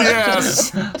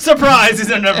 Yes. Surprise!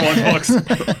 He's in everyone's books.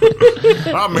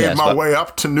 I made my way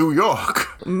up to New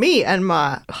York. Me and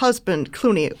my husband,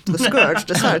 Clooney the Scourge,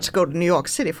 decided to go to New York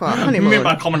City for our honeymoon. Me and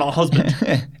my common law husband.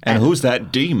 And who's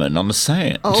that demon on the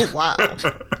sand? Oh, wow.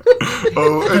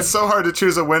 Oh, it's so hard to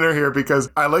choose a winner here because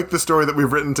I like the story that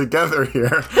we've written together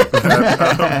here.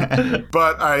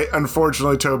 But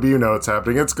unfortunately, Toby, you know what's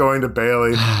happening. It's going to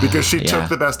Bailey because she took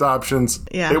the best options.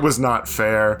 Yeah. It was not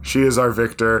fair. She is our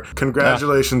victor.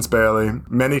 Congratulations, Bailey.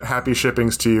 Many happy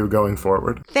shippings to you going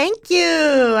forward. Thank you.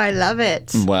 I love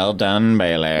it. Well done,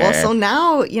 Bailey. Well, so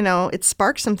now, it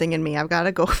sparked something in me. I've got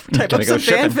to go type up go some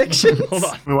fan shipping. fiction. Hold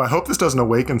on. Well, I hope this doesn't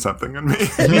awaken something in me.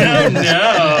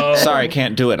 No. Sorry,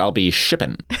 can't do it. I'll be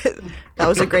shipping. That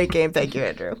was a great game. Thank you,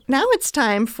 Andrew. Now it's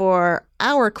time for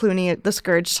our Clooney the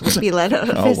Scourge to be let out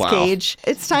of his cage.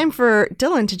 It's time for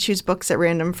Dylan to choose books at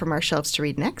random from our shelves to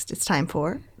read next. It's time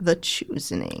for The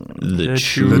Choosening. The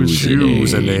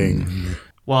Choosening.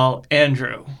 Well,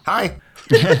 Andrew. Hi.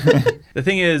 The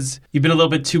thing is, you've been a little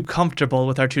bit too comfortable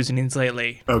with our Choosenings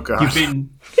lately. Oh, gosh.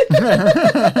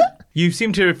 You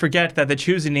seem to forget that the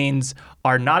Choosenings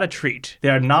are not a treat. They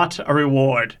are not a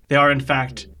reward. They are, in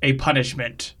fact, a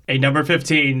punishment. A number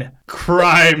 15,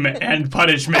 Crime and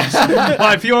Punishment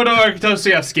by Fyodor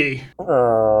Dostoevsky.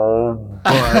 Oh,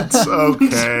 but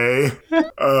okay.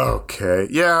 Okay.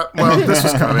 Yeah, well, this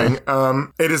was coming.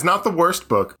 It is not the worst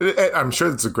book. I'm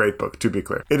sure it's a great book, to be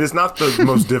clear. It is not the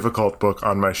most difficult book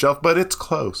on my shelf, but it's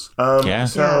close.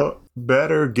 So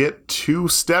better get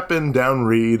two-stepping down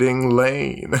reading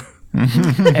lane.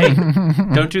 Hey,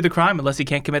 don't do the crime unless you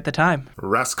can't commit the time.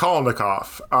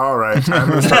 Raskolnikov. All right, I'm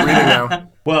going to start reading now.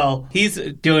 Well, he's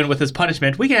dealing with his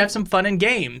punishment. We can have some fun and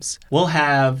games. We'll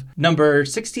have number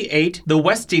 68, The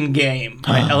Westing Game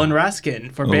by Ellen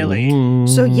Raskin for Bailey.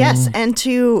 So yes, and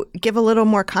to give a little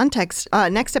more context,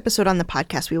 next episode on the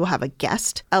podcast, we will have a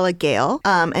guest, Ella Gale,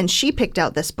 and she picked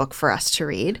out this book for us to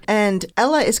read. And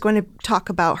Ella is going to talk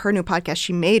about her new podcast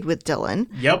she made with Dylan.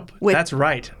 Yep, that's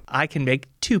right. I can make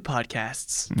 2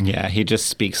 podcasts. Yeah, he just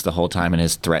speaks the whole time in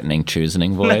his threatening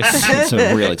choosening voice. It's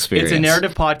a real experience. It's a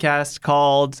narrative podcast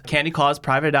called Candy Claw's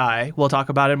Private Eye. We'll talk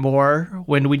about it more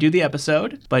when we do the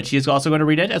episode, but she's also going to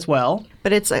read it as well.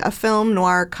 But it's a film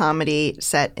noir comedy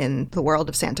set in the world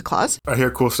of Santa Claus. I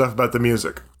hear cool stuff about the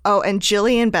music. Oh, and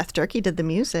Jillian Beth Durkee did the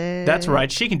music. That's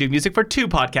right. She can do music for 2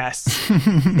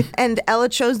 podcasts. And Ella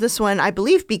chose this one, I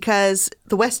believe, because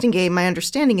the Westing Game, my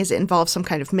understanding is it involves some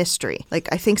kind of mystery. Like,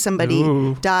 I think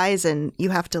somebody dies and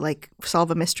you have to, solve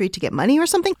a mystery to get money or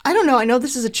something. I don't know. I know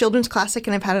this is a children's classic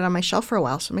and I've had it on my shelf for a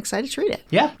while, so I'm excited to read it.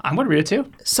 Yeah, I'm going to read it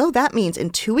too. So that means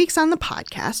in 2 weeks on the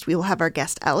podcast, we will have our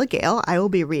guest Ella Gale. I will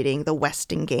be reading The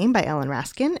Westing Game by Ellen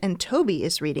Raskin, and Toby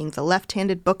is reading The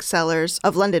Left-Handed Booksellers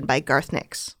of London by Garth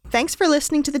Nix. Thanks for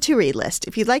listening to the To Read List.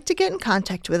 If you'd like to get in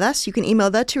contact with us, you can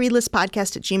email the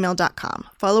toreadlistpodcast@gmail.com.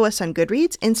 Follow us on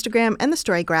Goodreads, Instagram, and the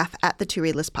Storygraph at the To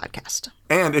Read List Podcast.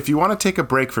 And if you want to take a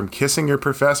break from kissing your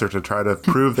professor to try to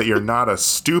prove that you're not a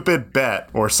stupid bet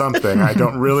or something, I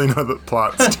don't really know the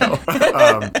plot still,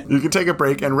 you can take a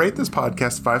break and rate this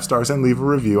podcast 5 stars and leave a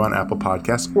review on Apple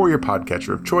Podcasts or your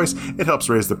podcatcher of choice. It helps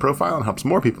raise the profile and helps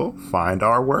more people find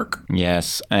our work.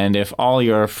 Yes, and if all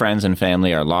your friends and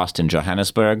family are lost in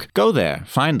Johannesburg, go there,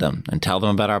 find them, and tell them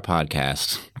about our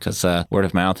podcast. Because word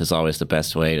of mouth is always the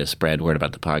best way to spread word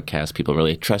about the podcast. People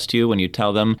really trust you when you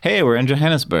tell them, hey, we're in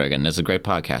Johannesburg, and there's a great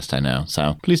podcast I know.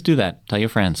 So please do that. Tell your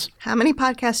friends. How many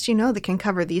podcasts do you know that can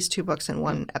cover these 2 books in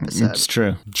one episode? It's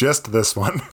true. Just this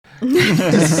one.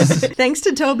 Thanks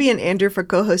to Toby and Andrew for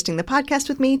co-hosting the podcast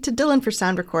with me, to Dylan for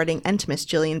sound recording, and to Miss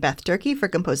Jillian Beth Durkee for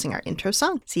composing our intro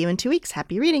song. See you in 2 weeks.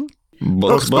 Happy reading.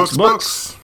 Books.